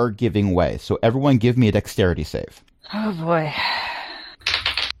are giving way. So everyone give me a dexterity save. Oh boy.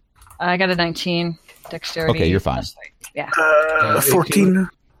 I got a 19 dexterity. Okay, you're fine. Yeah. 14.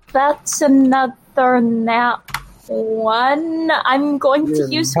 That's another nat 1. I'm going to You're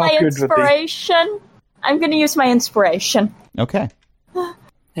use not my good with the- inspiration. I'm going to use my inspiration. Okay.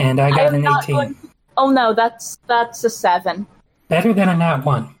 And I I got am an not 18. going. Oh no, that's a 7. Better than a nat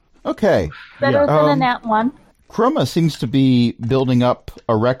 1. Okay. Better than a Um, nat 1. Chroma seems to be building up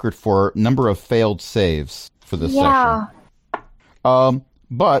a record for number of failed saves for this Yeah. session.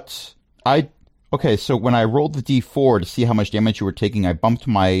 But so when I rolled the d4 to see how much damage you were taking, I bumped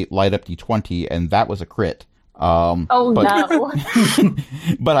my light up d20, and that was a crit. Oh but, no.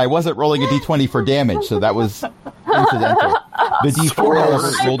 But I wasn't rolling a d20 for damage, so that was incidental. The d4,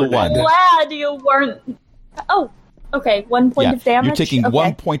 however, rolled a 1. Glad you weren't. Oh, okay. 1 point of damage. You're taking okay.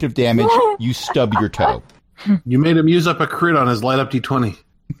 1 point of damage, you stub your toe. You made him use up a crit on his light up d20.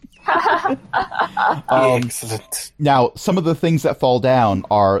 Excellent. Now, some of the things that fall down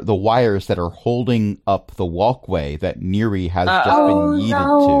are the wires that are holding up the walkway that Neri has just Oh been yeeted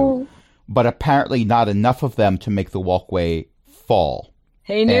no. to, but apparently not enough of them to make the walkway fall.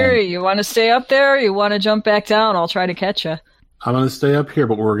 Hey, Neri, you want to stay up there? Or you want to jump back down? I'll try to catch you. I'm going to stay up here,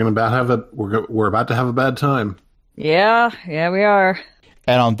 but we're about to have a bad time. Yeah, we are.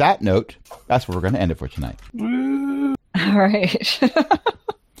 And on that note, that's where we're going to end it for tonight. All right.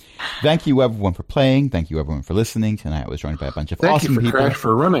 Thank you, everyone, for playing. Thank you, everyone, for listening. Tonight I was joined by a bunch of Thank awesome you for people. Crash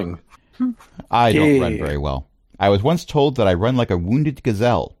for running. I don't Yay. run very well. I was once told that I run like a wounded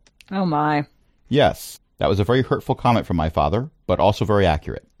gazelle. Oh my. Yes, that was a very hurtful comment from my father, but also very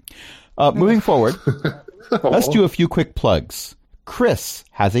accurate. Moving forward, let's do a few quick plugs. Chris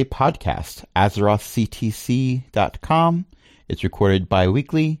has a podcast, AzerothCTC.com. It's recorded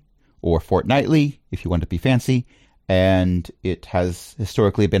bi-weekly or fortnightly, if you want to be fancy, and it has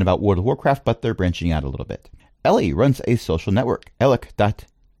historically been about World of Warcraft, but they're branching out a little bit. Ellie runs a social network,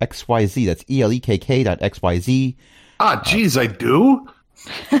 elek.xyz. That's ELEKK.xyz. Geez, I do?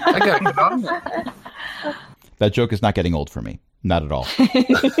 I gotta get on that. That joke is not getting old for me. Not at all.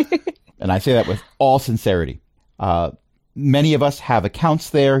 And I say that with all sincerity. Many of us have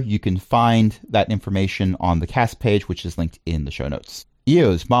accounts there. You can find that information on the cast page, which is linked in the show notes.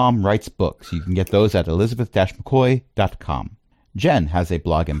 Eo's mom writes books. You can get those at elizabeth-mccoy.com. Jen has a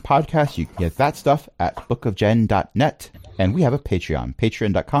blog and podcast. You can get that stuff at bookofjen.net. And we have a Patreon,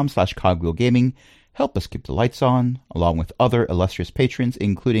 patreon.com/cogwheelgaming. Help us keep the lights on, along with other illustrious patrons,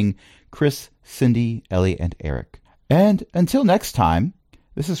 including Chris, Cindy, Ellie, and Eric. And until next time,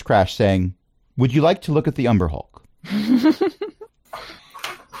 this is Crash saying, would you like to look at the Umberhulk?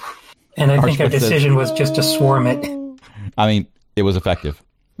 And I think our Archbishop says- decision was just to swarm it. I mean, it was effective.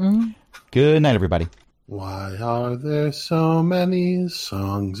 Good night, everybody. Why are there so many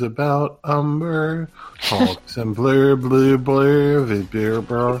songs about Umber? Hulks and blur, blue, blur, blur,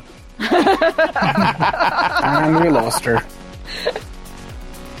 blur. And we lost her.